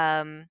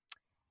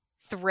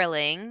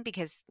thrilling,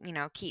 because, you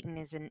know, Keaton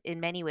is in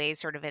many ways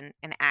sort of an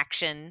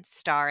action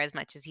star as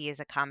much as he is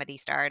a comedy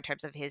star, in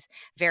terms of his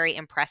very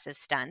impressive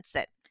stunts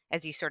that,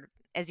 as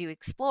you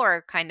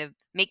explore, kind of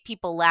make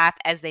people laugh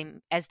as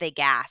they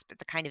gasp.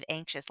 It's a kind of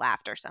anxious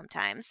laughter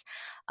sometimes.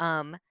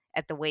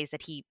 at the ways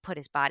that he put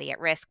his body at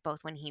risk,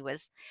 both when he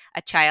was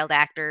a child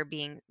actor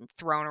being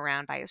thrown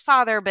around by his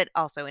father, but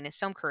also in his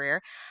film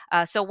career.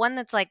 So one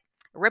that's like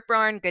rip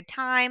roaring good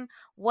time,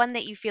 one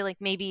that you feel like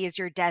maybe is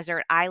your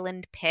desert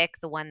island pick,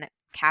 the one that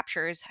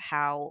captures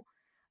how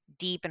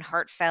deep and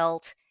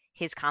heartfelt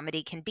his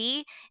comedy can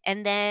be,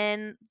 and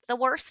then the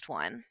worst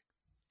one,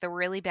 the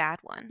really bad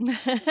one.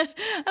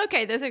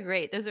 Okay, those are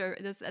great. Those are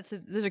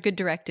good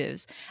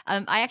directives.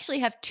 I actually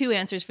have two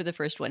answers for the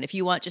first one. If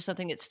you want just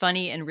something that's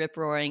funny and rip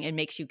roaring and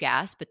makes you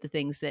gasp at the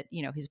things that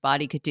his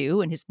body could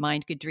do and his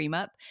mind could dream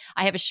up,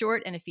 I have a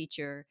short and a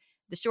feature.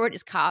 The short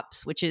is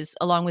Cops, which is,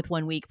 along with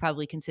 1 Week,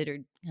 probably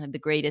considered kind of the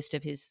greatest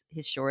of his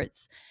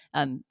shorts.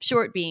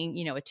 Short being,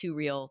 a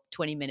 2-reel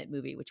 20-minute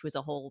movie, which was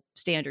a whole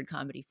standard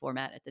comedy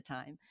format at the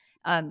time.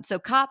 So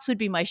Cops would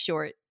be my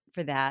short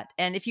for that.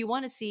 And if you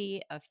want to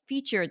see a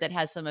feature that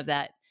has some of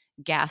that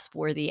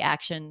gasp-worthy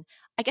action,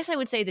 I guess I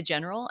would say The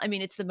General. I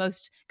mean, it's the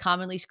most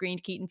commonly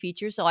screened Keaton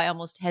feature, so I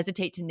almost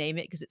hesitate to name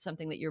it because it's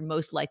something that you're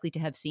most likely to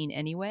have seen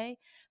anyway.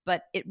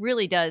 But it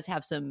really does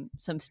have some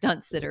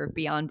stunts that are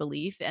beyond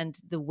belief, and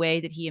the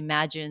way that he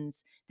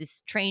imagines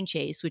this train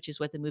chase, which is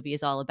what the movie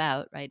is all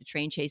about, right? A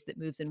train chase that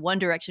moves in one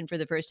direction for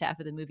the first half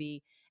of the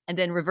movie and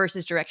then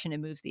reverses direction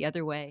and moves the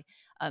other way,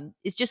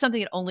 is just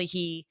something that only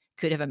he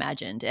could have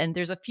imagined. And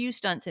there's a few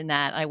stunts in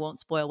that, I won't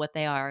spoil what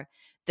they are,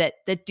 that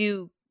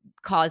do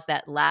cause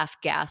that laugh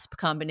gasp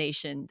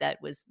combination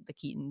that was the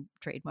Keaton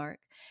trademark.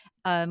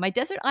 My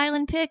desert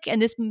island pick, and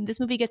this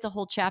movie gets a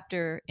whole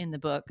chapter in the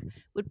book,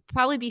 would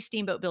probably be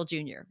Steamboat Bill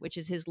Jr., which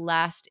is his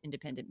last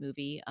independent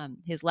movie,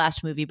 his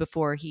last movie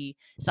before he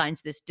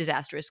signs this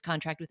disastrous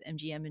contract with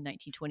MGM in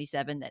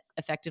 1927 that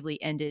effectively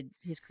ended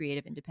his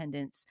creative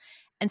independence.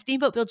 And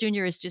Steamboat Bill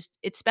Jr. it's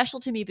special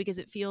to me because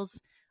it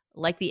feels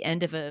like the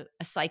end of a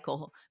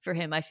cycle for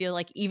him. I feel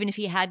like even if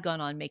he had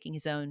gone on making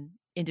his own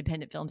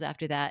independent films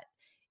after that,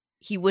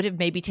 he would have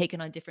maybe taken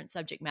on different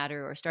subject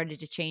matter or started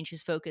to change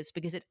his focus,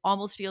 because it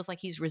almost feels like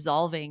he's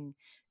resolving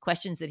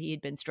questions that he had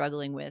been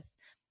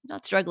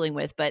not struggling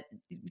with, but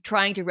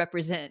trying to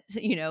represent,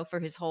 for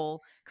his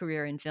whole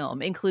career in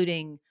film,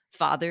 including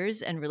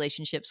fathers and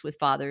relationships with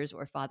fathers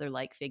or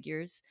father-like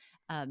figures,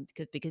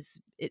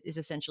 because it is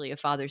essentially a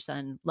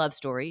father-son love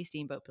story,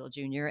 Steamboat Bill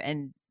Jr.,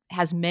 and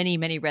has many,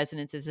 many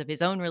resonances of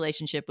his own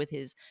relationship with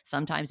his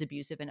sometimes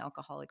abusive and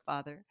alcoholic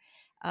father.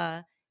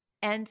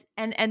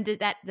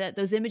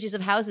 Those images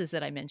of houses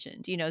that I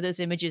mentioned, those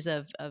images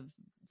of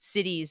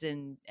cities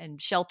and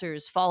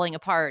shelters falling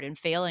apart and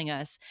failing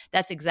us.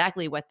 That's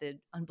exactly what the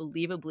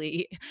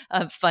unbelievably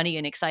funny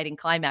and exciting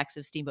climax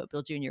of Steamboat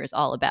Bill Jr. is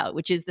all about,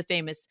 which is the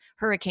famous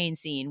hurricane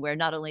scene where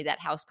not only that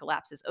house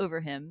collapses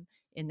over him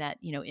in that,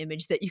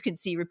 image that you can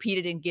see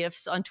repeated in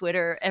GIFs on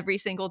Twitter every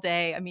single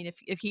day. I mean,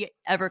 if he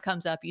ever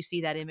comes up, you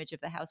see that image of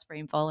the house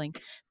frame falling,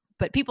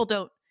 but people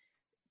don't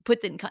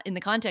put in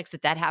the context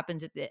that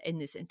happens in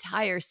this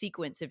entire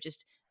sequence of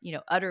just,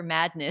 utter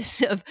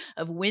madness of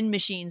wind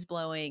machines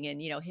blowing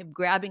and, him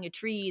grabbing a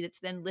tree that's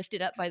then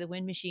lifted up by the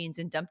wind machines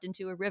and dumped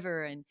into a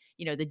river. And,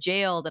 the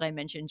jail that I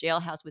mentioned,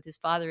 jailhouse with his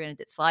father in it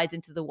that slides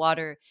into the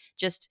water,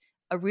 just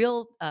a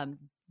real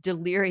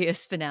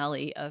delirious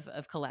finale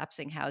of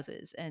collapsing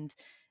houses. And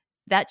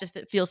that just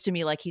feels to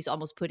me like he's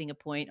almost putting a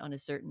point on a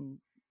certain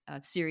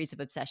series of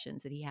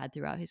obsessions that he had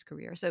throughout his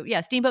career. So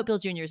yeah, Steamboat Bill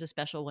Jr. is a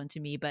special one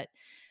to me, but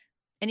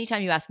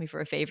anytime you ask me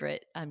for a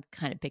favorite, I'm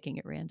kind of picking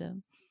at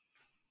random.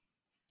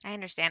 I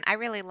understand. I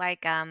really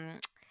like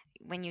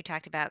when you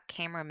talked about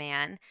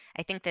Cameraman.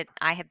 I think that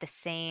I had the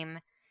same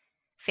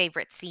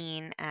favorite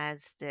scene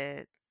as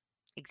the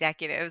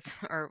executives,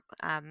 or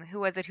who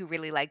was it who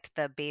really liked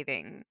the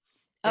bathing?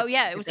 Oh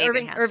yeah, it was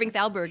Irving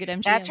Thalberg at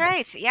MGM. That's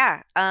right.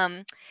 Yeah.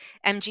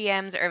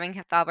 MGM's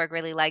Irving Thalberg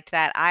really liked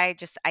that. I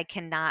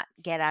cannot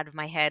get out of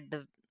my head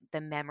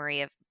the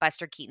memory of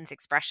Buster Keaton's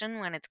expression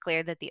when it's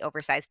clear that the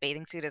oversized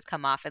bathing suit has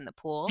come off in the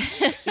pool,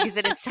 because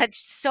it is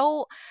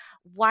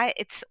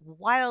it's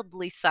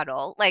wildly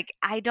subtle. Like,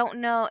 I don't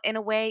know, in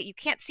a way you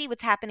can't see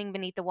what's happening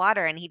beneath the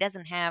water, and he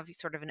doesn't have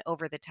sort of an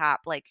over the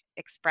top like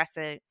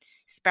expression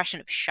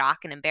of shock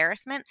and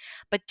embarrassment,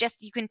 but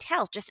just you can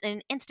tell just in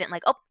an instant,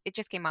 like, oh, it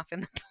just came off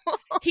in the pool.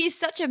 He's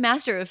such a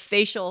master of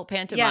facial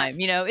pantomime.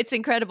 Yes. It's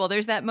incredible.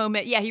 There's that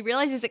moment. Yeah, he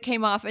realizes it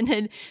came off, and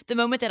then the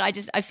moment that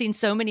I've seen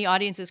so many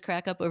audiences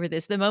crack up over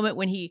this, the moment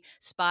when he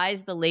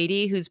spies the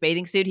lady whose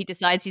bathing suit he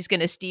decides he's going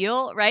to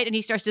steal, right? And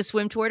he starts to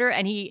swim toward her,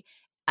 and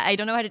I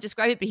don't know how to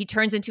describe it, but he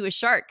turns into a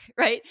shark,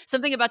 right?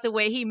 Something about the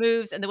way he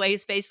moves and the way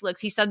his face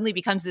looks, he suddenly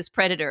becomes this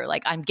predator.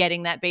 Like, I'm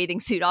getting that bathing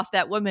suit off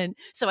that woman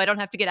so I don't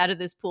have to get out of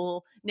this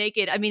pool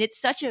naked. I mean,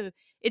 it's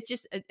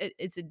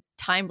a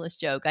timeless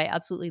joke. I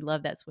absolutely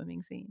love that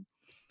swimming scene.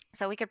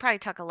 So we could probably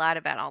talk a lot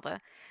about all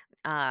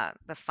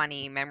the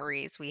funny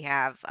memories we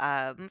have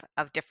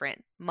of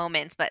different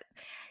moments, but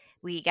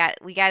we got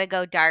to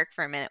go dark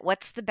for a minute.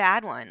 What's the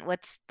bad one?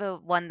 What's the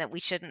one that we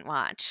shouldn't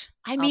watch?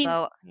 I mean,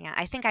 although, yeah,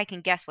 I think I can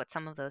guess what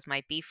some of those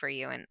might be for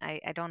you, and I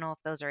don't know if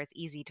those are as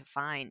easy to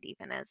find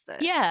even as the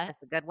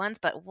good ones.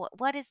 But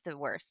what is the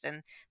worst?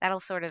 And that'll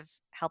sort of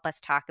help us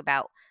talk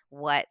about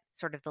what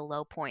sort of the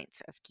low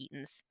points of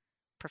Keaton's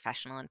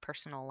professional and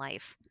personal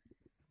life?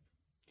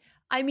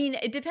 I mean,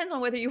 it depends on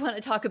whether you want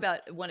to talk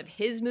about one of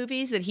his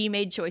movies that he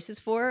made choices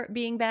for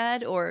being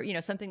bad, or,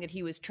 something that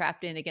he was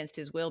trapped in against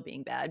his will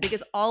being bad,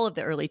 because all of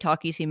the early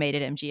talkies he made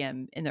at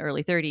MGM in the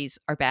early 30s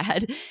are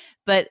bad.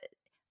 But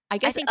I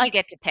guess I think you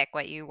get to pick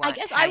what you want. I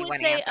guess how I you would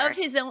want say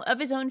answered. of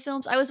his own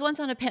films. I was once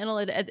on a panel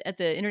at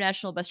the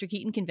International Buster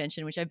Keaton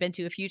Convention, which I've been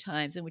to a few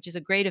times, and which is a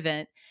great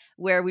event,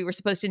 where we were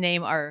supposed to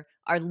name our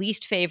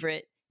least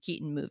favorite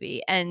Keaton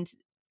movie.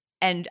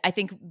 And I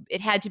think it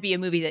had to be a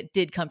movie that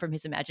did come from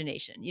his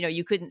imagination.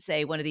 You couldn't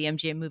say one of the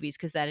MGM movies,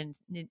 because that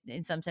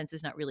in some sense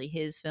is not really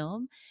his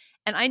film.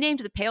 And I named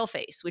The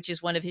Paleface, which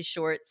is one of his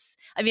shorts.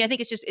 I mean, I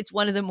think it's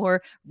one of the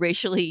more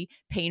racially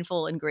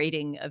painful and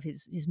grating of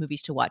his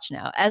movies to watch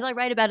now. As I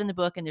write about in the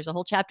book, and there's a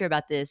whole chapter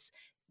about this,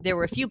 there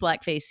were a few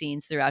blackface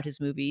scenes throughout his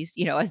movies,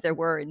 as there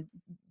were in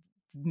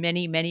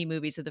many, many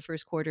movies of the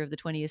first quarter of the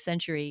 20th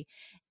century.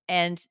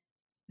 And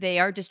they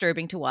are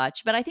disturbing to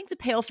watch. But I think The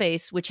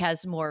Paleface, which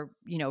has more,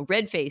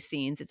 red face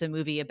scenes, it's a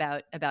movie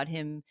about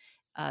him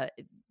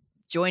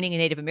joining a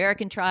Native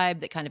American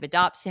tribe that kind of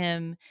adopts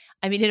him.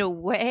 I mean, in a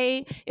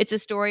way, it's a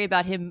story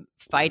about him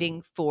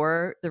fighting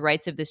for the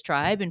rights of this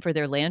tribe and for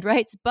their land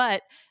rights.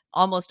 But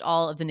almost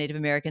all of the Native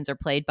Americans are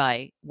played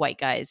by white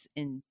guys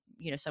in,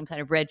 some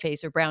kind of red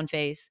face or brown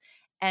face.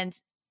 And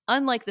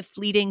unlike the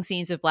fleeting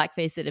scenes of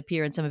blackface that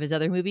appear in some of his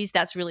other movies,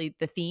 that's really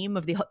the theme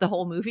of the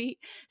whole movie.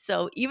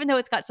 So even though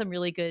it's got some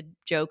really good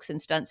jokes and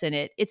stunts in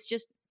it, it's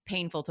just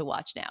painful to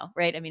watch now,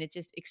 right? I mean, it's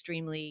just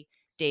extremely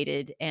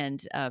dated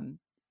and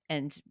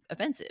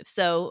offensive.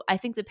 So I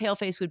think The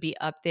Paleface would be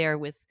up there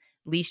with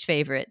least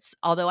favorites.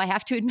 Although I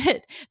have to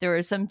admit, there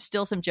are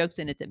still some jokes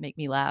in it that make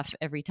me laugh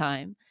every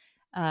time.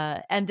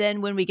 And then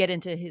when we get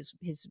into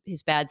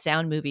his bad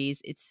sound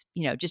movies, it's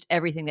just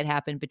everything that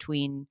happened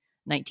between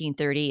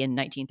 1930 and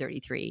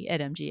 1933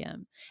 at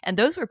MGM. And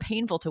those were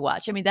painful to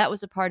watch. I mean, that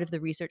was a part of the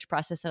research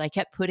process that I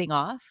kept putting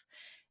off.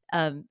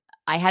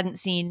 I hadn't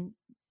seen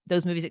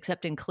those movies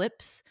except in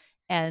clips,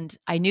 and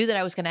I knew that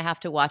I was going to have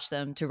to watch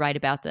them to write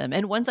about them.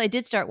 And once I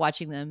did start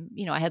watching them,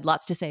 I had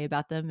lots to say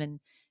about them,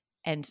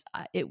 and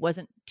it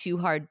wasn't too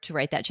hard to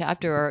write that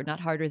chapter, or not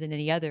harder than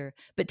any other.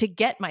 But to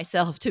get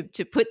myself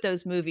to put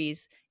those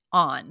movies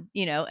on,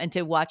 and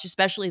to watch,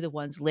 especially the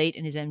ones late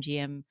in his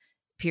MGM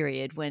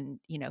period when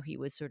he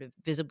was sort of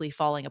visibly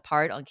falling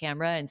apart on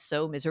camera and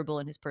so miserable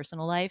in his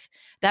personal life,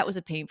 that was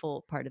a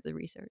painful part of the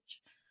research.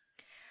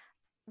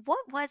 What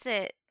was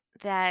it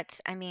that,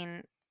 I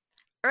mean,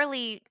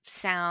 early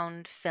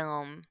sound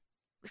film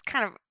was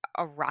kind of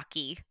a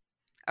rocky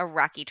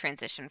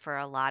transition for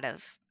a lot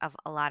of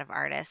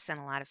artists and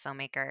a lot of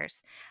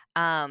filmmakers,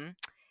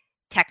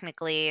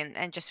 technically,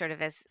 and just sort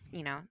of as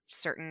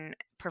certain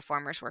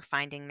performers were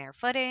finding their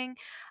footing.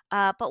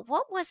 But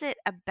what was it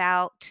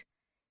about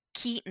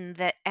Keaton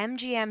that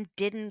MGM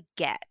didn't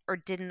get or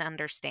didn't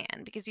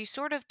understand? Because you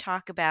sort of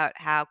talk about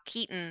how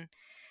Keaton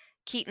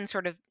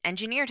sort of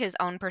engineered his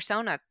own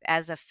persona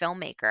as a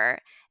filmmaker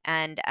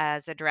and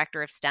as a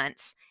director of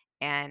stunts.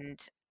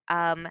 And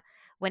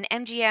when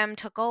MGM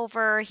took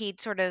over, he'd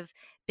sort of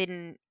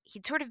been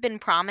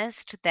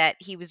promised that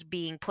he was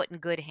being put in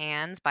good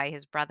hands by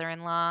his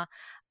brother-in-law.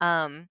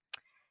 Um,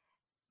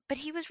 but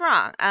he was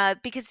wrong,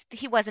 because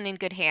he wasn't in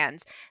good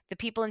hands. The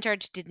people in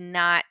charge did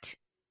not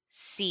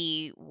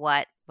see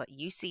what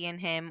you see in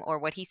him or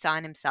what he saw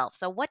in himself.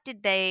 So what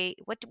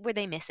were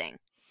they missing?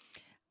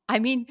 I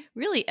mean,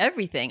 really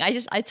everything.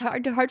 It's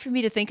hard for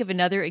me to think of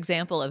another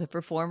example of a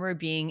performer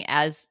being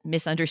as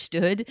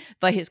misunderstood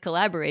by his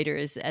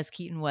collaborators as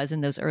Keaton was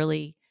in those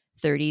early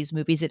 30s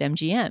movies at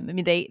MGM. I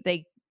mean,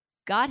 they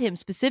got him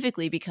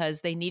specifically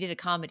because they needed a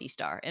comedy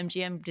star.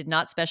 MGM did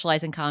not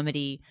specialize in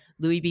comedy.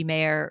 Louis B.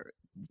 Mayer,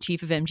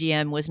 chief of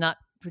MGM, was not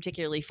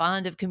particularly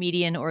fond of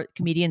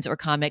comedians or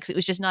comics. It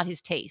was just not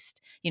his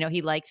taste.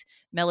 He liked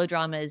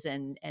melodramas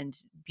and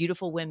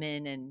beautiful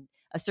women and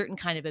a certain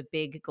kind of a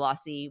big,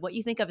 glossy, what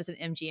you think of as an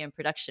MGM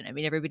production. I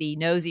mean, everybody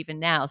knows even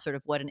now sort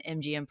of what an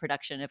MGM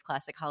production of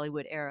classic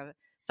Hollywood era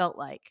felt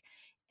like.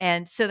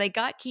 And so they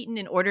got Keaton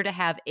in order to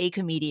have a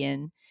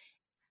comedian,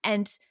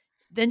 and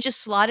then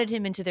just slotted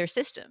him into their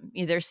system.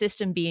 Their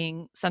system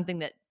being something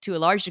that, to a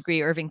large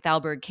degree, Irving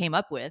Thalberg came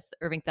up with.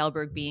 Irving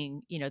Thalberg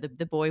being,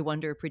 the boy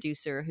wonder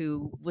producer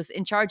who was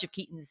in charge of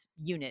Keaton's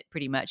unit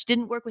pretty much.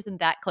 Didn't work with him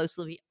that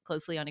closely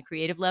on a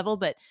creative level,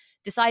 but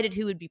decided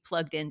who would be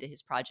plugged into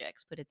his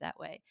projects, put it that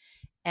way.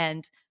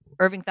 And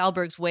Irving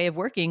Thalberg's way of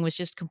working was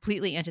just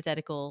completely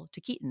antithetical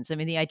to Keaton's. I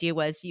mean, the idea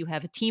was you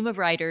have a team of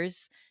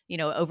writers,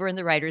 over in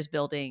the writers'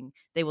 building.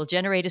 They will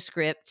generate a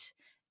script,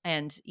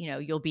 and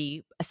you'll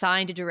be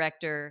assigned a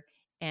director,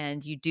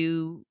 and you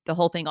do the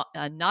whole thing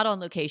not on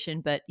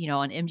location, but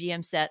on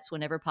MGM sets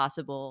whenever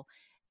possible.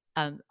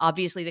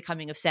 Obviously, the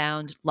coming of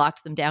sound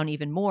locked them down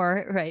even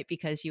more, right?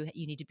 Because you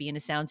need to be in a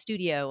sound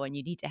studio, and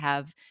you need to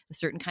have a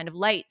certain kind of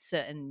lights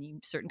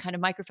and certain kind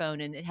of microphone,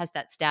 and it has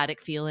that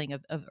static feeling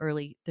of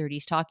early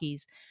 30s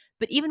talkies.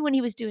 But even when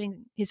he was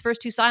doing his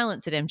first two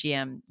silents at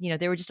MGM,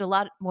 there were just a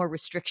lot more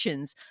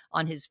restrictions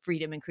on his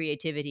freedom and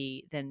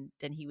creativity than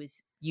he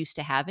was used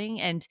to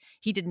having, and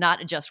he did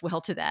not adjust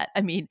well to that.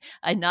 I mean,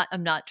 I'm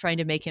not trying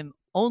to make him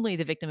only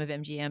the victim of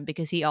MGM,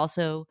 because he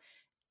also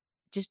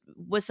just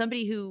was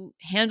somebody who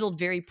handled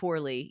very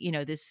poorly,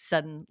 this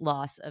sudden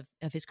loss of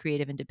his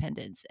creative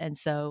independence. And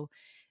so,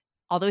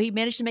 although he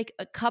managed to make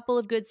a couple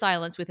of good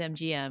silents with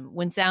MGM,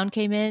 when sound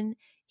came in,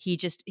 he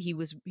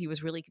was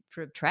really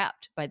sort of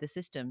trapped by the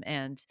system,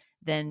 and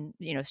then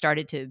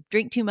started to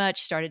drink too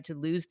much, started to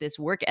lose this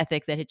work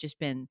ethic that had just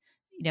been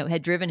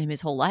had driven him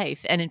his whole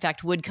life, and in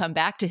fact would come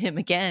back to him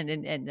again,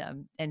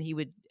 and he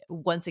would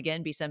once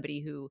again be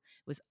somebody who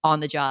was on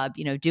the job,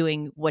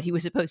 doing what he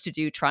was supposed to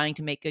do, trying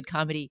to make good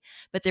comedy.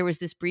 But there was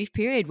this brief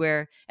period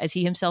where, as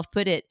he himself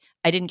put it,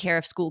 I didn't care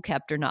if school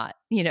kept or not.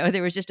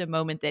 There was just a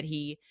moment that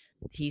he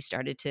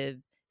started to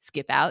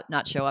skip out,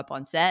 not show up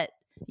on set,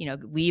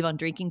 leave on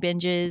drinking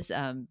binges,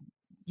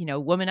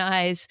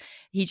 womanize.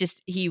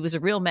 He was a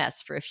real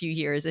mess for a few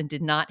years and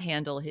did not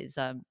handle his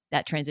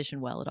that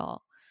transition well at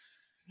all.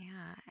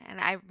 Yeah,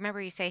 and I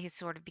remember you say he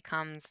sort of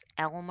becomes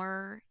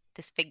Elmer,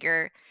 this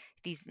figure.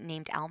 He's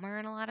named Elmer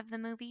in a lot of the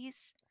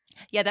movies.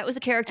 Yeah, that was a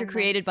character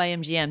created by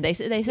MGM. They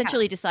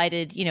essentially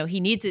decided, he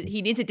needs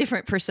a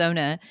different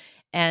persona,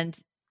 and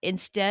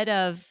instead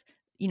of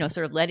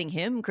sort of letting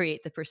him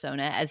create the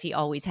persona as he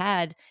always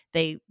had,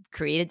 they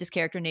created this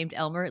character named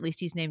Elmer. At least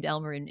he's named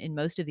Elmer in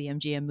most of the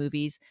MGM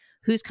movies,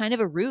 who's kind of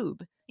a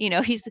rube.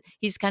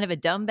 He's kind of a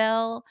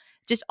dumbbell.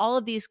 Just all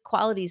of these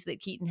qualities that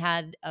Keaton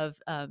had of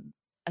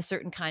a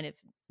certain kind of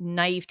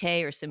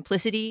naivete or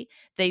simplicity,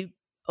 they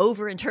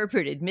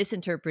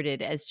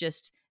misinterpreted as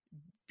just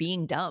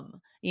being dumb,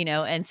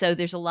 and so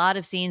there's a lot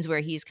of scenes where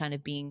he's kind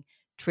of being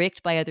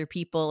tricked by other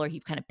people, or he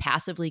kind of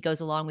passively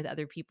goes along with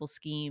other people's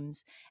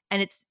schemes.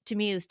 And to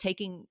me, it was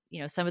taking,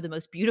 some of the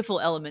most beautiful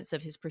elements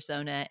of his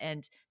persona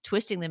and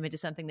twisting them into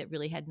something that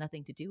really had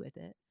nothing to do with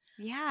it.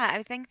 Yeah,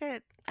 I think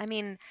that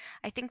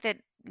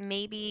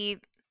maybe,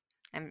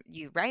 and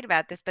you write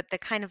about this, but the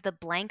kind of the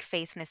blank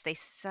facedness, they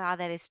saw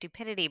that as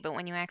stupidity. But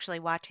when you actually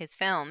watch his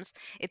films,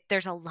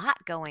 there's a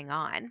lot going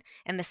on,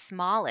 and the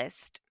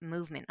smallest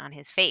movement on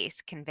his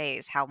face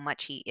conveys how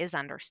much he is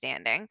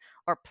understanding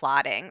or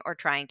plotting or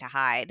trying to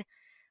hide.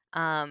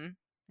 And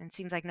it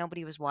seems like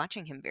nobody was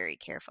watching him very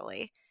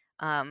carefully.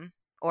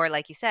 Or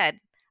like you said,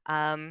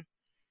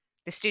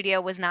 the studio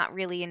was not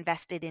really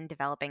invested in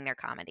developing their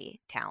comedy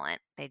talent.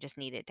 They just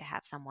needed to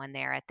have someone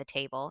there at the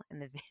table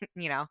and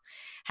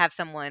have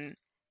someone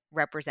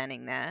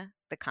representing the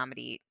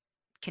comedy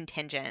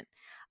contingent.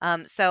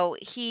 So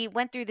he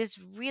went through this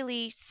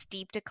really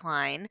steep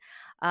decline.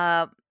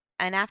 And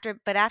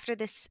after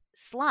this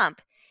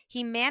slump,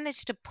 he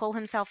managed to pull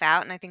himself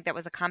out. And I think that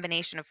was a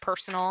combination of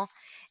personal,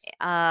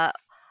 I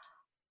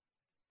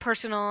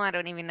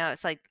don't even know,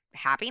 it's like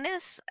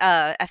happiness,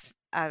 a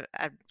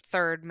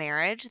third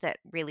marriage that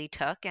really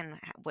took, and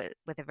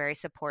with a very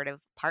supportive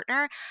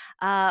partner,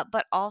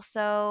 but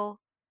also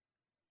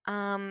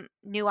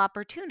new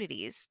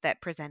opportunities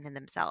that presented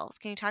themselves.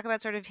 Can you talk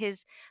about sort of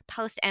his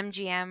post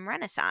MGM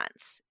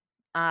renaissance?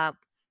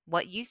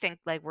 What you think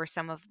were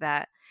some of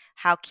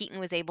how Keaton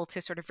was able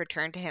to sort of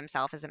return to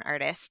himself as an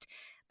artist,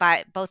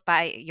 both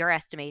by your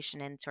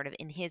estimation and sort of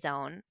in his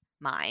own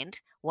mind.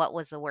 What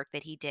was the work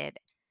that he did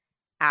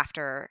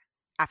after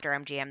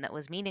MGM that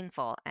was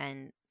meaningful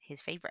and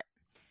his favorite?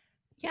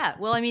 Yeah,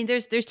 well, I mean,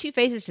 there's two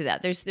phases to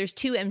that. There's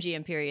two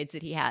MGM periods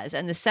that he has,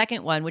 and the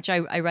second one, which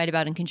I write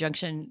about in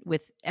conjunction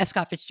with F.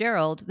 Scott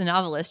Fitzgerald, the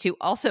novelist, who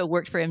also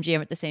worked for MGM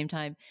at the same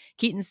time.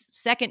 Keaton's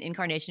second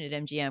incarnation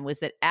at MGM was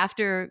that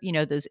after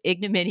those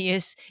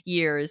ignominious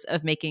years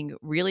of making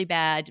really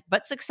bad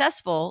but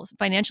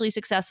financially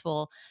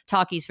successful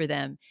talkies for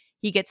them,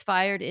 he gets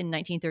fired in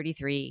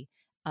 1933.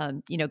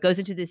 Goes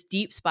into this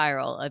deep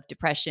spiral of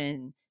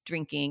depression,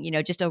 drinking,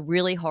 just a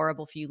really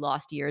horrible few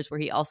lost years, where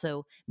he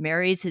also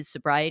marries his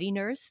sobriety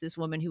nurse, this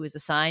woman who was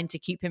assigned to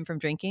keep him from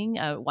drinking,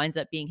 winds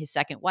up being his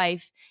second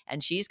wife.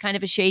 And she's kind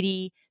of a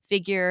shady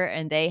figure,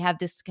 and they have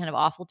this kind of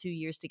awful 2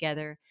 years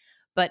together.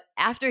 But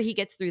after he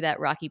gets through that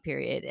rocky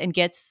period and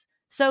gets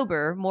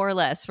sober, more or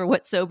less, for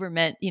what sober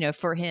meant,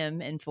 for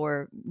him and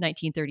for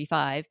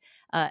 1935,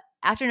 after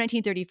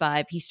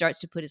 1935, he starts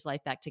to put his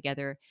life back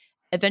together,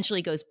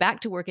 eventually goes back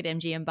to work at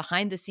MGM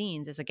behind the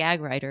scenes as a gag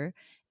writer,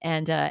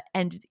 and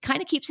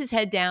kind of keeps his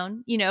head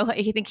down.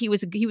 I think he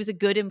was a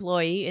good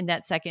employee in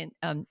that second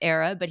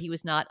era, but he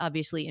was not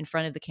obviously in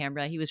front of the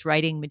camera. He was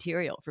writing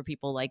material for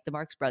people like the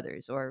Marx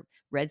Brothers or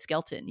Red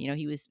Skelton.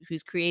 He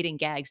was creating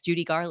gags.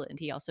 Judy Garland,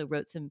 he also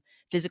wrote some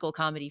physical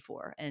comedy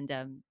for, and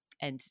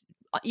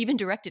even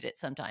directed it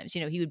sometimes.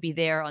 He would be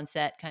there on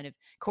set, kind of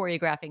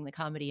choreographing the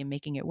comedy and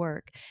making it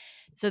work.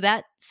 So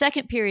that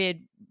second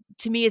period,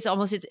 to me, is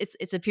almost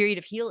it's a period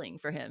of healing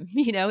for him.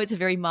 It's a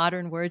very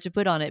modern word to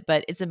put on it,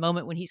 but it's a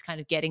moment when he's kind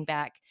of getting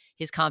back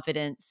his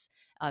confidence.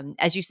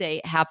 As you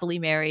say, happily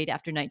married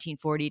after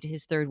 1940 to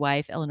his third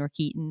wife, Eleanor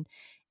Keaton,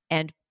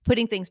 and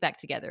putting things back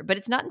together. But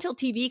it's not until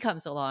TV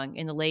comes along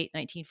in the late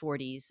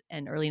 1940s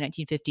and early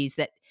 1950s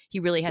that he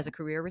really has a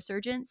career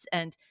resurgence.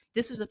 And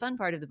this was a fun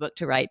part of the book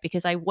to write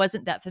because I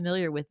wasn't that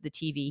familiar with the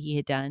TV he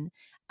had done.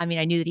 I mean,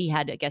 I knew that he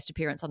had a guest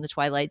appearance on The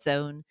Twilight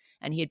Zone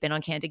and he had been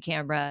on Candid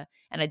Camera,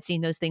 and I'd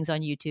seen those things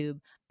on YouTube,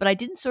 but I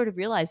didn't sort of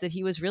realize that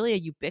he was really a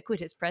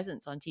ubiquitous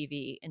presence on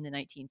TV in the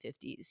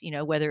 1950s, you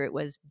know, whether it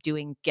was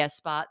doing guest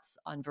spots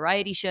on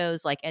variety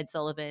shows like Ed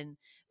Sullivan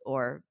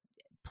or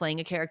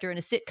playing a character in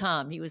a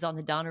sitcom. He was on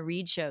the Donna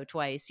Reed show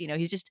twice. You know,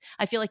 he's just,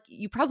 I feel like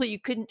you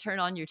couldn't turn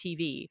on your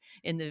TV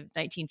in the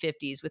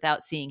 1950s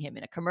without seeing him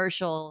in a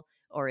commercial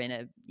or in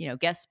a, you know,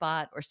 guest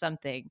spot or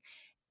something.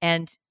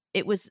 And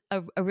it was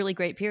a really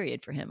great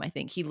period for him. I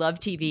think he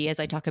loved TV, as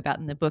I talk about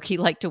in the book. He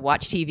liked to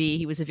watch TV.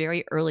 He was a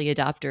very early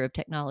adopter of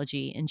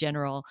technology in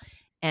general.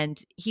 And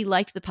he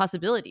liked the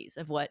possibilities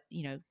of what,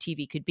 you know,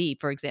 TV could be.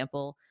 For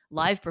example,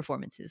 live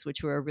performances,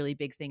 which were a really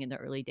big thing in the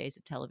early days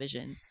of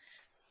television.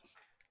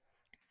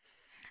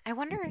 I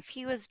wonder if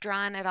he was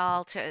drawn at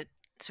all to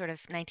sort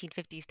of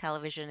 1950s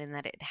television in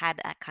that it had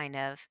that kind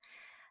of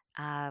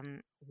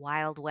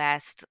Wild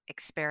West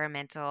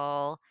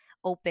experimental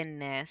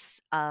openness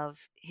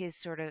of his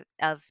sort of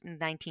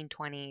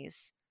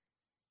 1920s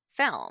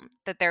film,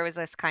 that there was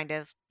this kind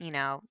of, you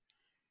know,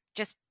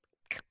 just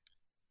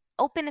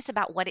openness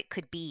about what it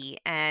could be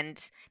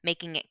and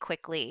making it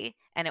quickly.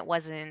 And it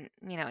wasn't,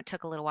 you know, it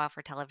took a little while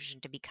for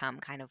television to become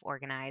kind of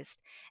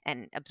organized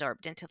and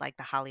absorbed into like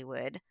the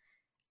Hollywood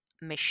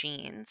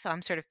machine. So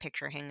I'm sort of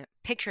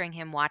picturing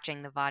him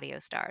watching the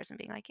Vadio stars and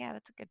being like, yeah,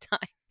 that's a good time.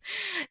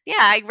 Yeah,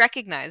 I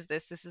recognize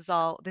this. This is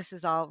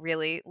all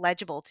really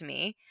legible to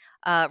me,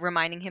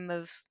 reminding him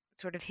of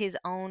sort of his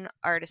own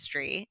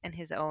artistry and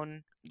his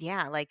own,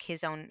 yeah, like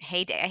his own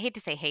heyday. I hate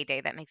to say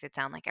heyday, that makes it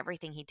sound like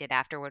everything he did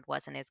afterward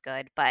wasn't as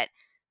good, but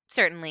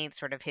certainly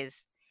sort of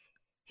his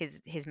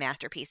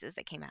masterpieces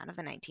that came out of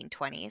the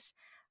 1920s.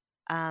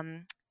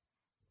 Um,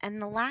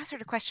 and the last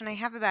sort of question I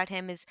have about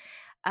him is,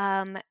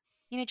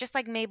 you know, just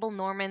like Mabel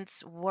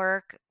Normand's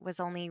work was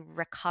only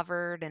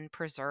recovered and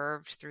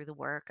preserved through the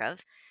work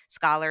of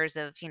scholars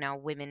of, you know,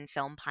 women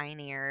film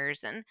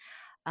pioneers, and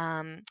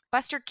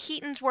Buster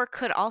Keaton's work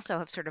could also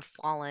have sort of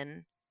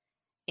fallen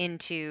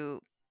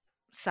into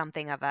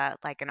something of a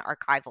like an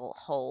archival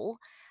hole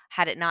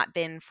had it not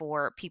been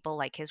for people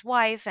like his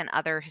wife and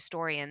other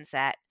historians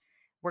that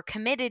were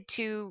committed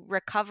to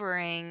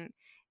recovering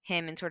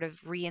him and sort of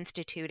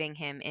reinstituting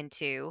him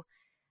into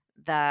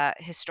the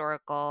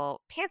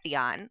historical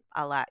pantheon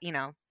a lot, you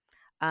know,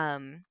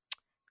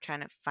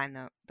 trying to find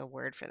the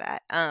word for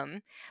that.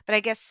 But I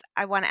guess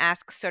I want to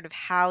ask sort of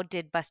how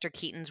did Buster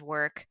Keaton's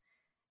work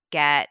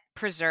get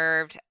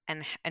preserved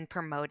and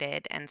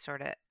promoted and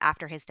sort of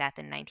after his death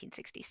in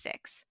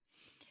 1966?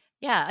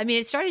 Yeah, I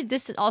mean,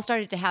 this all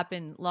started to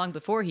happen long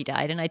before he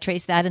died. And I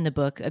trace that in the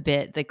book a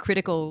bit, the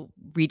critical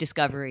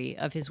rediscovery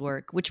of his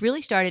work, which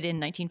really started in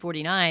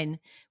 1949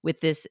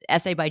 with this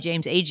essay by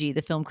James Agee,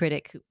 the film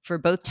critic for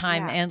both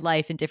time Yeah. and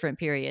life in different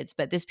periods.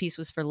 But this piece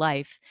was for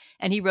life.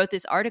 And he wrote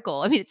this article.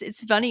 I mean,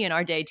 it's funny in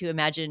our day to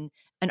imagine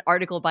an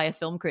article by a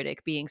film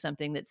critic being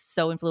something that's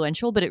so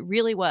influential, but it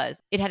really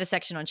was. It had a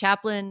section on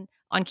Chaplin,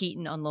 on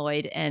Keaton, on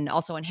Lloyd, and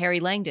also on Harry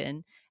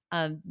Langdon.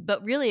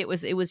 But really, it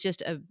was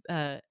just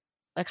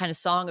a kind of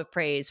song of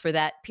praise for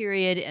that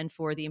period and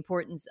for the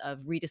importance of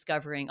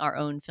rediscovering our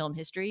own film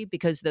history,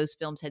 because those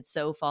films had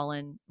so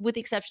fallen, with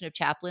the exception of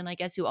Chaplin, I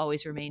guess, who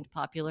always remained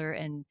popular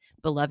and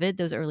beloved,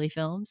 those early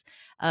films.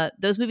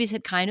 Those movies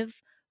had kind of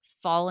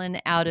fallen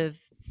out of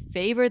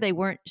favor. They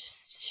weren't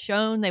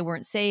shown, they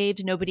weren't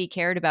saved. Nobody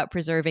cared about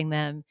preserving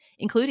them,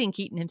 including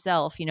Keaton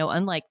himself. You know,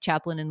 unlike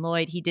Chaplin and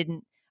Lloyd, he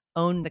didn't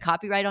own the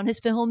copyright on his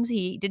films.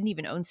 He didn't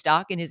even own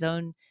stock in his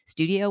own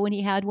studio when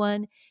he had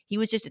one. He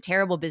was just a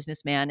terrible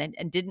businessman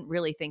and didn't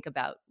really think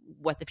about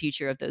what the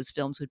future of those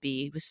films would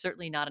be. He was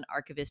certainly not an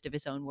archivist of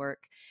his own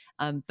work.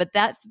 But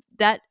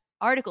that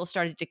article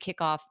started to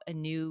kick off a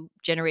new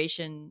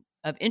generation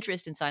of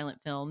interest in silent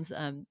films,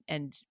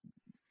 and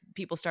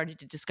people started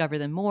to discover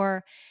them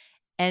more.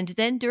 And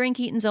then during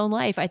Keaton's own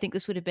life, I think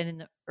this would have been in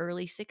the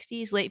early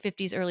 60s, late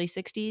 50s, early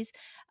 60s,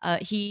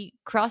 he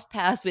crossed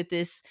paths with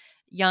this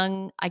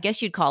young, I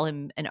guess you'd call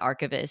him an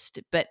archivist,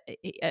 but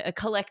a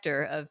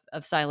collector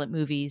of silent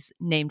movies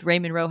named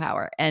Raymond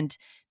Rohauer. And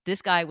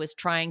this guy was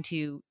trying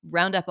to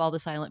round up all the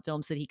silent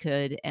films that he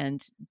could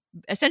and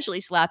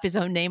essentially slap his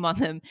own name on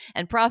them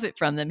and profit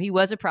from them. He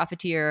was a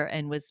profiteer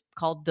and was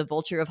called the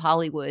Vulture of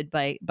Hollywood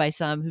by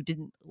some who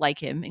didn't like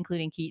him,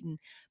 including Keaton.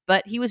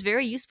 But he was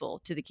very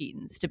useful to the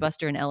Keatons, to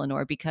Buster and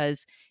Eleanor,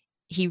 because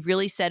he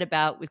really set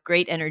about with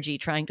great energy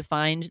trying to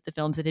find the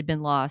films that had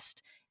been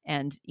lost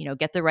and, you know,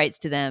 get the rights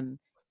to them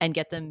and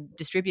get them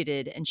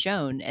distributed and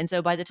shown. And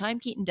so by the time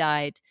Keaton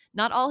died,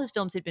 not all his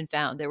films had been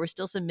found. There were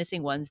still some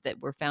missing ones that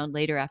were found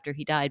later after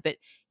he died, but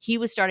he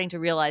was starting to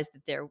realize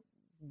that there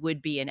would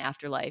be an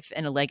afterlife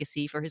and a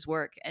legacy for his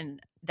work.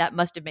 And that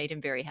must have made him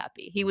very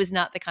happy. He was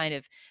not the kind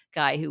of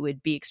guy who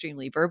would be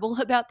extremely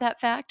verbal about that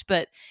fact,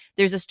 but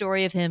there's a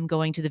story of him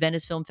going to the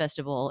Venice Film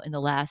Festival in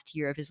the last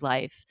year of his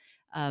life,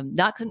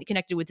 not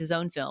connected with his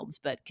own films,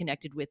 but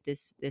connected with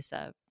this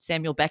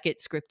Samuel Beckett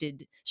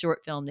scripted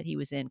short film that he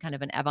was in, kind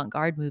of an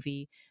avant-garde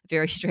movie, a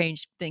very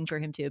strange thing for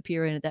him to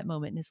appear in at that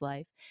moment in his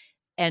life.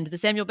 And the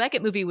Samuel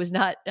Beckett movie was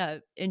not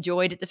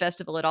enjoyed at the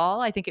festival at all.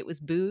 I think it was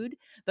booed.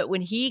 But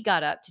when he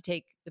got up to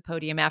take the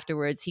podium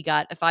afterwards, he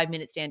got a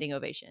 5-minute standing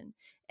ovation.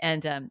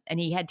 And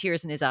he had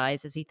tears in his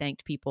eyes as he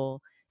thanked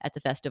people at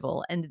the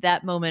festival. And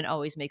that moment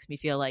always makes me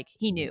feel like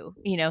he knew.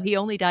 He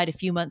only died a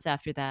few months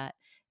after that.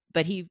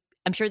 But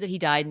I'm sure that he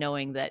died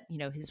knowing that,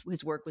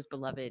 his work was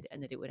beloved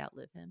and that it would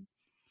outlive him.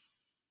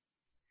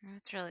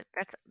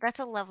 That's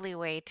a lovely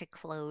way to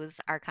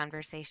close our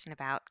conversation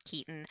about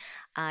Keaton.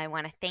 I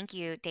want to thank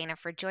you, Dana,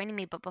 for joining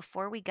me. But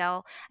before we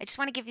go, I just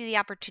want to give you the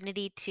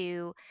opportunity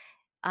to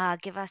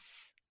give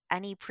us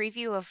any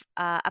preview of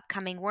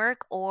upcoming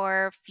work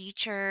or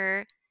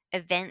future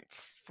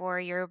events for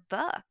your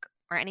book,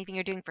 or anything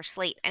you're doing for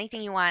Slate,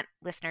 anything you want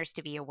listeners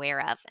to be aware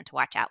of and to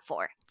watch out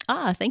for.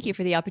 Thank you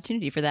for the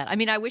opportunity for that. I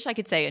mean, I wish I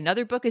could say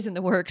another book is in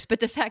the works, but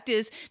the fact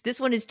is this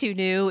one is too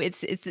new.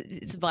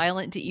 It's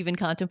violent to even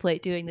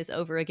contemplate doing this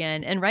over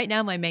again. And right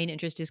now my main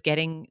interest is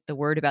getting the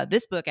word about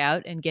this book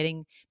out and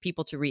getting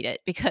people to read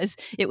it, because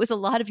it was a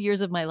lot of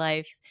years of my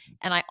life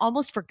and I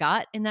almost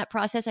forgot in that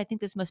process. I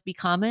think this must be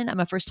common. I'm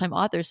a first-time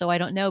author, so I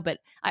don't know, but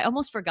I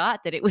almost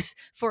forgot that it was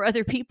for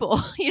other people.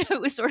 It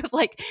was sort of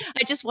like,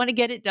 I just want to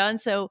get it done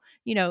so,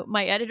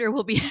 my editor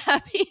will be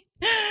happy.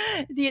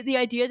 The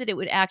idea that it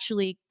would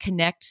actually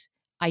connect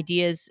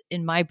ideas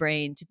in my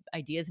brain to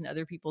ideas in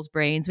other people's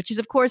brains, which is,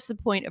 of course, the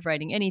point of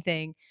writing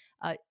anything,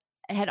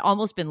 had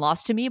almost been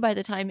lost to me by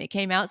the time it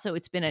came out. So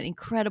it's been an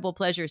incredible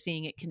pleasure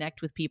seeing it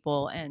connect with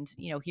people and,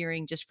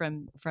 hearing just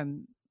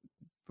from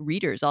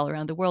readers all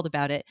around the world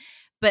about it.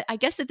 But I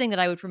guess the thing that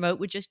I would promote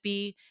would just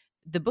be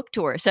the book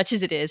tour, such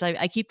as it is.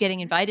 I keep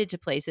getting invited to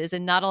places,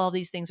 and not all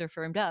these things are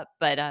firmed up,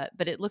 but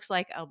it looks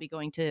like I'll be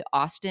going to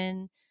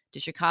Austin, to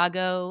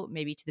Chicago,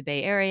 maybe to the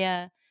Bay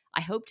Area.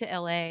 I hope to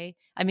LA.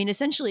 I mean,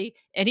 essentially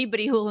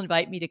anybody who will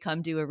invite me to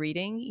come do a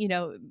reading,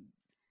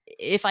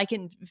 if I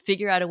can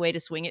figure out a way to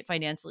swing it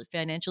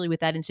financially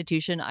with that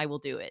institution, I will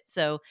do it.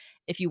 So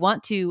if you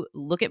want to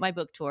look at my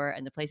book tour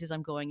and the places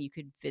I'm going, you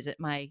could visit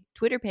my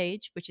Twitter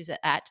page, which is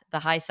at The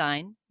High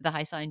Sign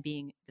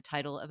being the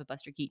title of a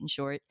Buster Keaton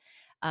short.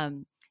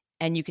 And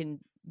you can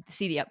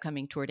see the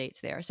upcoming tour dates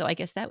there. So I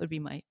guess that would be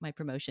my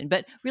promotion.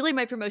 But really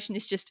my promotion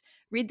is just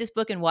read this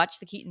book and watch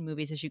the Keaton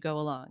movies as you go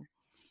along.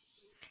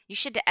 You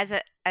should, as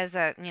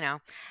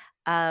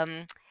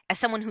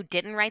someone who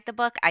didn't write the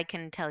book, I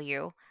can tell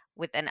you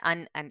and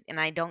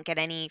I don't get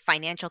any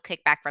financial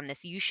kickback from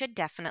this, you should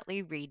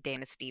definitely read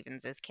Dana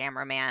Stevens'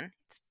 Cameraman.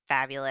 It's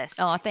fabulous.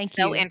 Oh, thank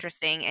you. So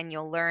interesting, and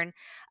you'll learn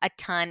a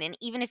ton. And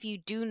even if you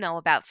do know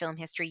about film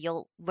history,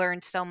 you'll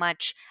learn so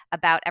much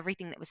about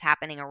everything that was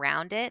happening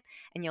around it,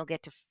 and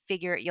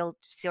you'll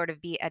sort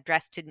of be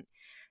addressed to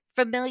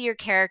familiar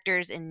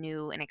characters in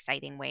new and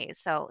exciting ways.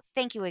 So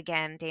thank you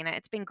again, Dana.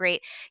 It's been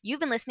great. You've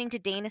been listening to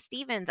Dana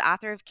Stevens,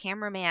 author of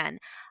Cameraman.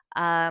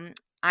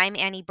 I'm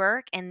Annie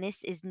Burke, and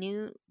this is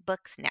New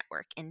Books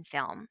Network in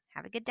Film.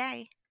 Have a good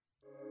day.